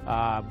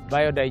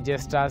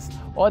 biodigesters.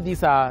 All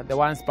these are the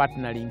ones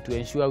partnering to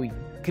ensure we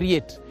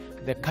create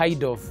the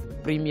kind of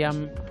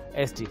premium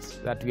estates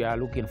that we are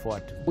looking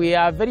for. We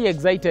are very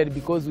excited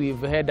because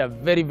we've had a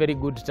very, very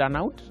good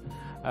turnout.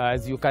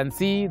 As you can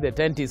see, the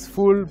tent is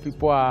full.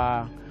 People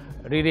are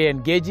really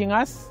engaging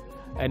us,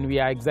 and we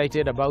are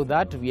excited about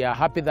that. We are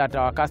happy that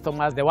our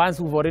customers, the ones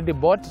who've already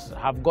bought,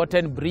 have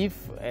gotten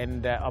brief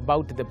and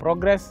about the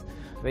progress.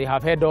 They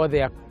have had all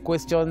their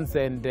questions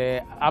and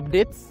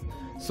updates.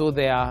 So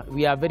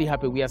we are very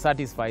happy. We are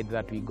satisfied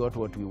that we got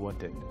what we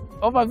wanted.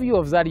 Overview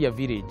of Zaria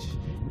Village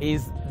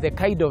is the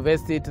kind of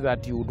estate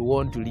that you would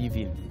want to live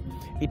in.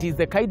 It is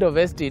the kind of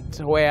estate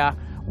where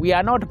we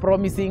are not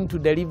promising to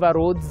deliver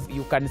roads.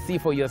 You can see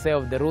for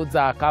yourself, the roads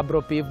are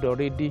cabro paved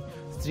already.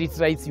 Street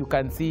lights, you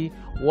can see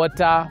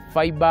water,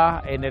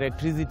 fiber, and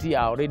electricity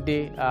are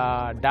already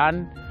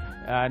done.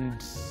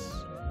 And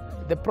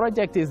the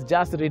project is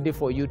just ready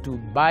for you to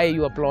buy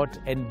your plot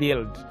and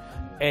build.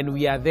 And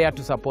we are there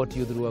to support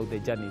you throughout the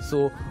journey.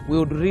 So we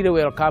would really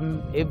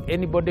welcome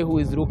anybody who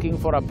is looking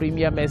for a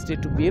premium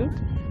estate to build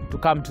to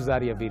come to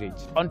Zaria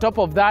Village. On top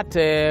of that,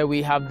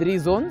 we have 3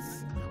 zones.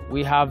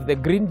 We have the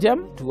green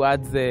gem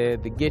towards the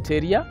gate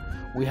area.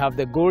 We have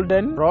the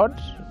golden rod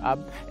up,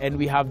 and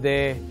we have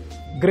the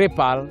grey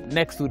pearl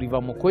next to River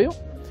Mokoyo.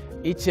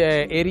 Each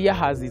area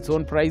has its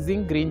own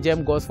pricing. Green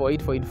gem goes for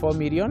 8.4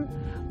 million,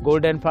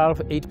 golden pearl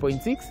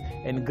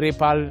 8.6, and grey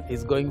pearl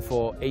is going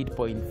for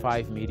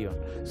 8.5 million.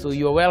 So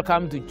you're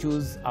welcome to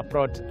choose a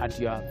plot at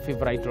your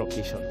favorite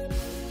location.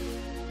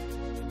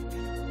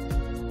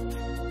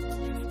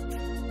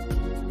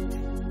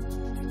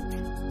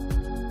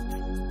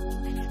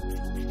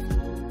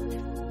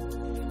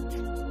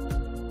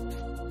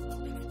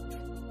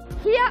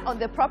 Here on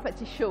the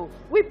Property Show,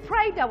 we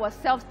pride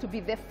ourselves to be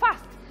the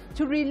first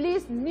to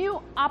release new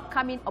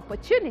upcoming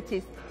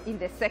opportunities in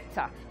the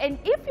sector. And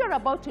if you're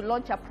about to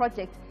launch a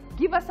project,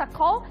 give us a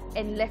call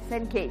and let's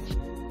engage.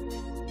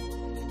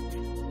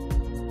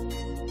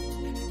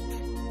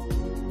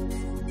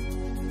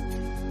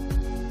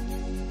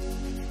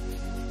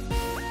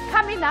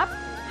 Coming up,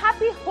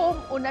 happy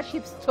home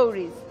ownership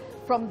stories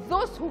from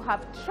those who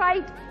have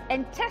tried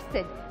and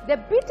tested the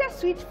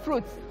bittersweet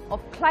fruits of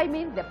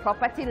climbing the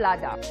property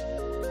ladder.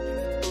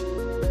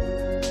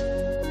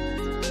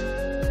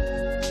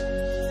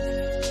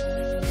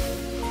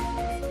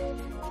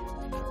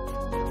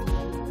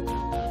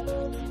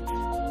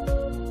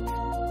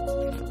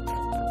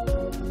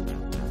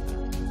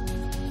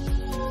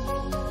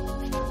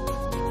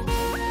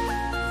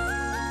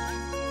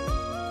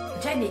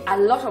 Jenny, a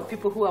lot of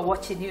people who are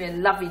watching you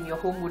and loving your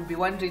home would be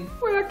wondering,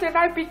 where can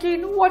I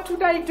begin? What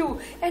would I do?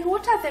 And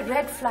what are the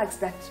red flags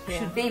that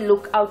should they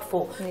look out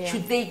for?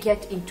 Should they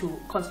get into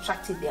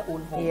constructing their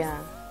own homes? Yeah.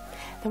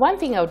 The one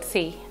thing I would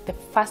say, the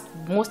first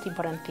most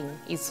important thing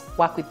is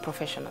work with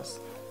professionals.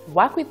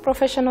 Work with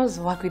professionals,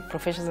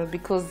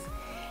 because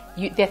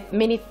there are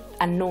many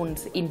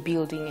unknowns in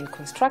building and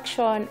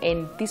construction,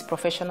 and these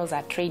professionals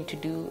are trained to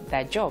do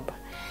their job.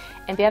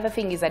 And the other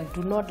thing is that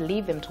do not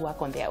leave them to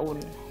work on their own.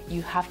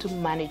 You have to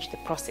manage the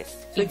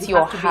process. So it's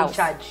your house. Be in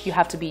charge. You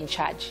have to be in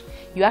charge.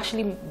 You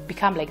actually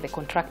become like the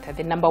contractor,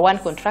 the number one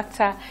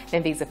contractor,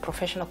 then there's a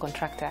professional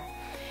contractor.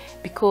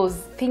 Because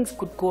things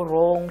could go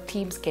wrong,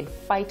 teams can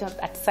fight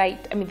at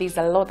site. I mean, there's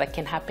a lot that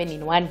can happen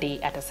in one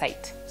day at a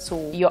site.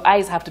 So your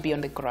eyes have to be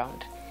on the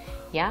ground.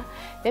 Yeah.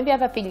 Then the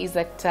other thing is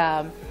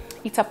that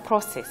it's a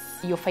process.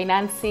 Your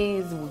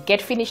finances will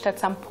get finished at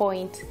some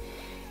point.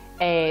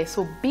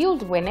 So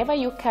build whenever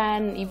you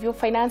can. If your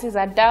finances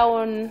are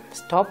down,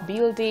 stop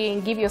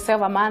building. Give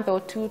yourself a month or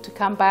 2 to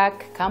come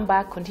back,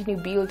 continue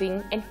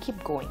building, and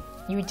keep going.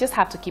 You just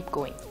have to keep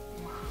going.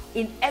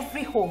 In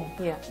every home,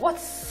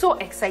 what's so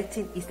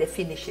exciting is the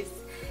finishes.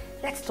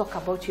 Let's talk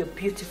about your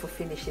beautiful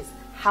finishes.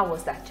 How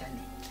was that journey?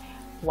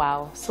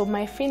 Wow, so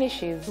my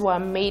finishes were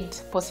made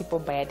possible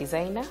by a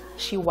designer.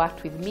 She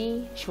worked with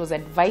me, she was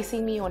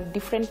advising me on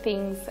different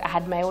things. I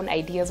had my own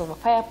ideas of a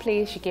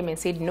fireplace. She came and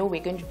said, no,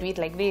 we're going to do it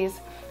like this.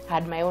 I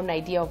had my own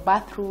idea of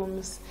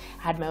bathrooms,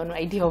 I had my own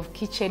idea of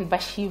kitchen,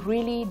 but she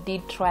really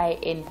did try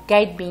and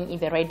guide me in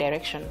the right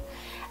direction.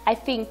 I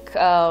think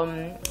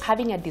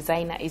having a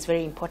designer is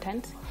very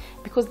important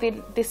because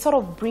they sort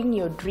of bring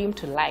your dream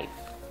to life.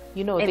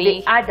 You know, and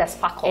they add a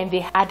sparkle. And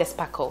they add a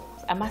sparkle.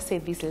 I must say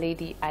this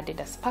lady added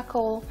a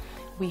sparkle.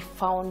 We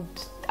found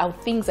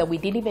out things that we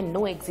didn't even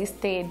know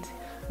existed.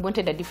 We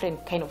wanted a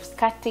different kind of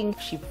skirting.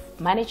 She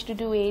managed to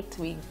do it.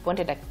 We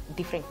wanted a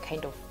different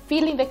kind of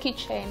feel in the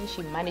kitchen.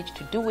 She managed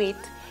to do it.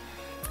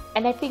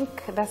 And I think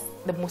that's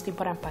the most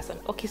important person.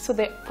 Okay, so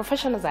the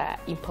professionals are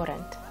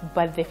important,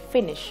 but the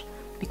finish,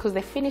 because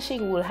the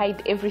finishing will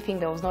hide everything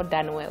that was not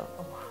done well.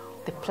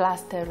 The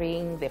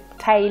plastering, the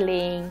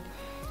tiling.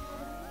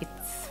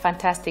 It's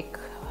fantastic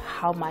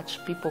how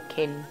much people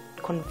can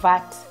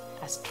convert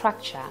a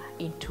structure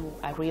into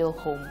a real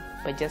home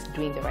by just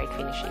doing the right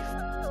finishes.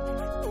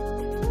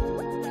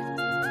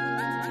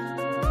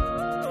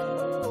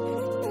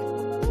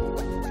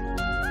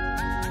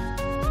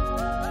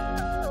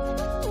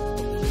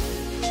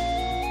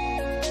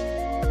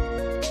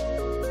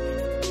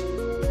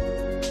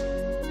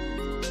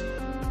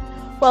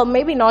 well,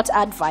 maybe not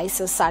advice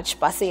as such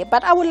per se,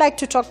 but I would like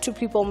to talk to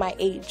people my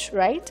age,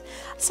 right?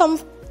 Some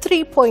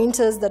 3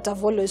 pointers that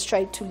I've always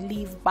tried to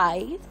live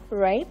by,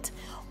 right?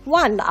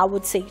 One, I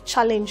would say,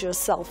 challenge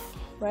yourself,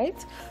 right?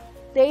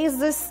 There is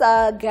this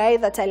guy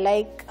that I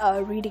like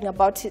reading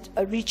about it,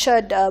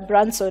 Richard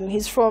Branson.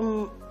 He's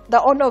from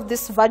the owner of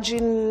this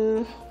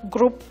Virgin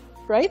group,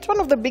 right? One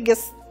of the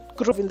biggest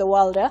group in the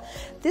world.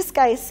 This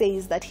guy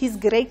says that his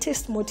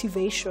greatest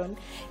motivation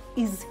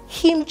is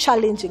him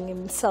challenging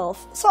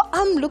himself. So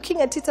I'm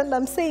looking at it and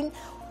I'm saying,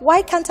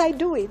 why can't I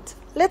do it?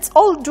 Let's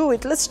all do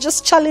it. Let's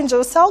just challenge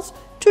ourselves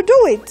to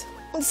do it.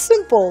 It's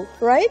simple,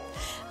 right?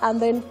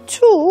 And then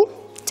 2,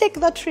 take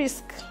that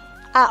risk.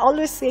 I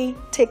always say,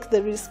 take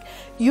the risk.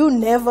 You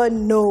never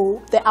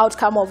know the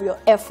outcome of your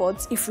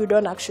efforts if you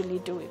don't actually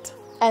do it.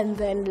 And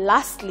then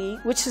lastly,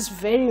 which is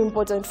very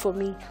important for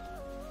me,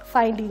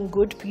 finding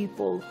good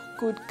people,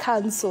 good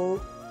counsel,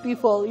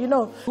 people,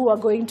 who are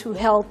going to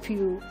help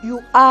you.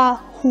 You are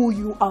who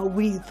you are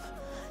with.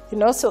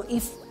 So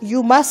if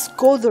you must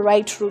go the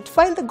right route,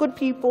 find the good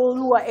people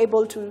who are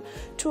able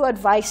to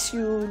advise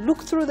you,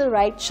 look through the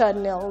right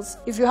channels.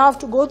 If you have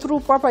to go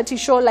through property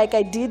show like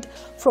I did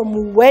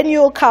from when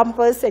you're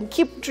campus and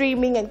keep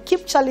dreaming and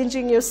keep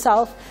challenging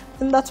yourself,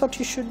 then that's what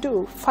you should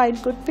do.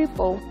 Find good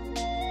people.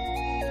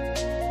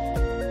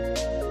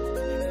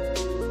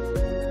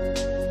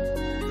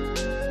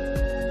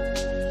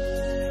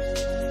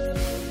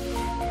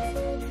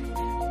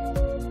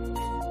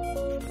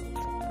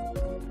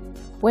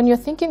 When you're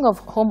thinking of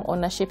home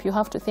ownership, you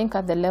have to think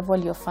at the level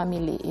your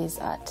family is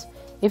at.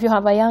 If you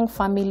have a young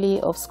family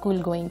of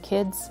school-going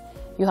kids,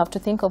 you have to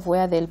think of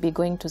where they'll be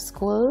going to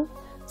school,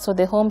 so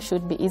the home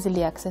should be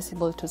easily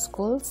accessible to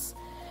schools.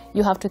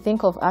 You have to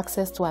think of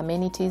access to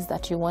amenities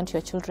that you want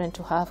your children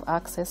to have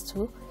access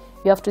to.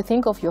 You have to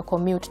think of your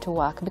commute to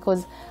work,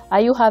 because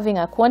are you having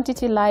a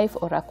quantity life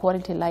or a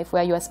quality life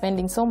where you are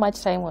spending so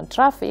much time on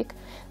traffic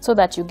so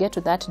that you get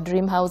to that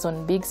dream house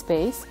on big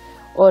space?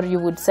 Or you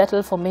would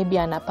settle for maybe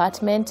an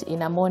apartment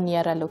in a more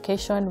nearer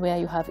location where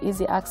you have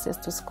easy access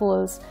to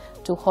schools,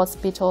 to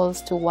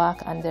hospitals, to work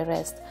and the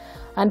rest.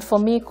 And for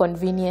me,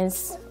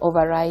 convenience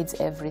overrides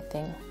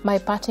everything. My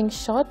parting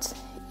shot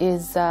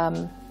is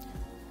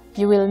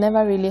you will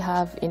never really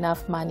have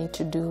enough money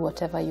to do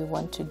whatever you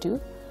want to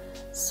do.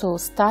 So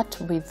start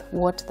with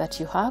what that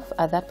you have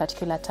at that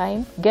particular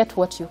time. Get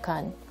what you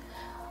can.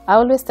 I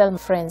always tell my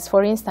friends,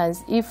 for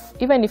instance,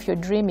 even if your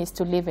dream is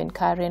to live in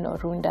Karen or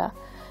Runda,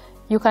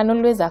 you can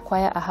always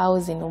acquire a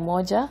house in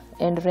Umoja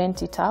and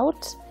rent it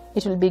out.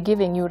 It will be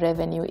giving you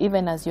revenue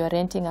even as you're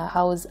renting a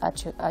house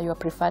at your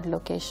preferred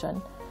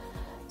location.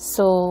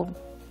 So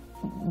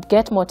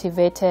get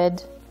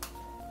motivated,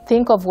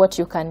 think of what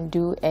you can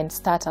do and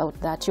start out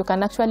that. You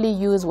can actually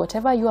use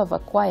whatever you have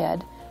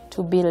acquired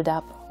to build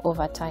up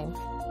over time.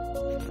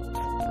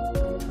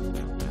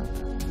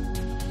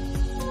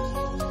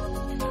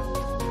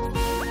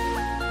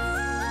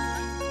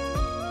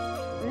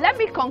 Let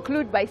me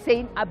conclude by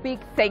saying a big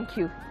thank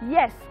you.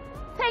 Yes,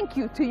 thank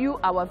you to you,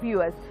 our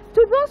viewers.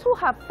 To those who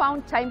have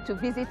found time to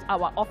visit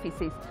our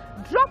offices,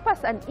 drop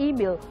us an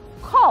email,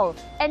 call,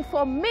 and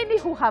for many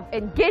who have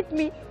engaged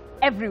me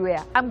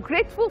everywhere, I'm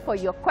grateful for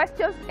your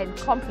questions and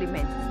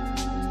compliments.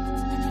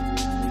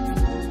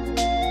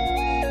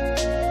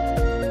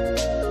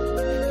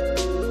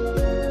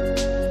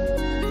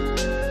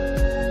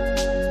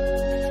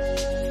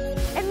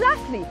 And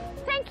lastly,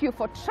 thank you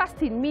for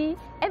trusting me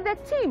and the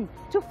team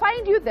to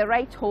find you the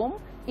right home,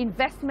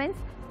 investments,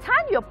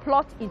 turn your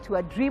plot into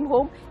a dream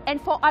home, and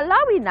for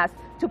allowing us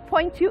to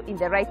point you in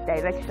the right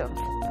direction.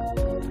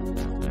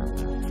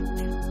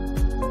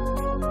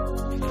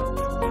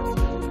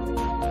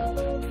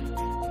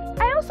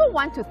 I also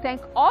want to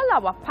thank all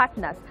our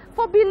partners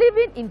for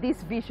believing in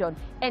this vision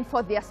and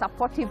for their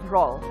supportive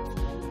role.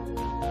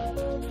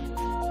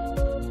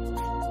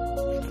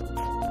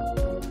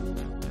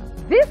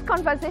 This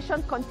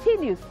conversation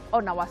continues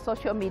on our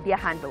social media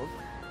handles.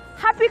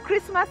 Happy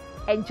Christmas,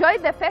 enjoy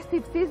the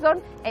festive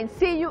season, and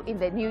see you in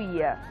the new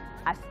year.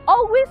 As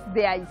always,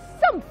 there is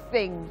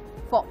something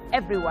for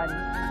everyone.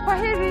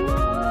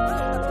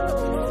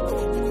 Kwaheri.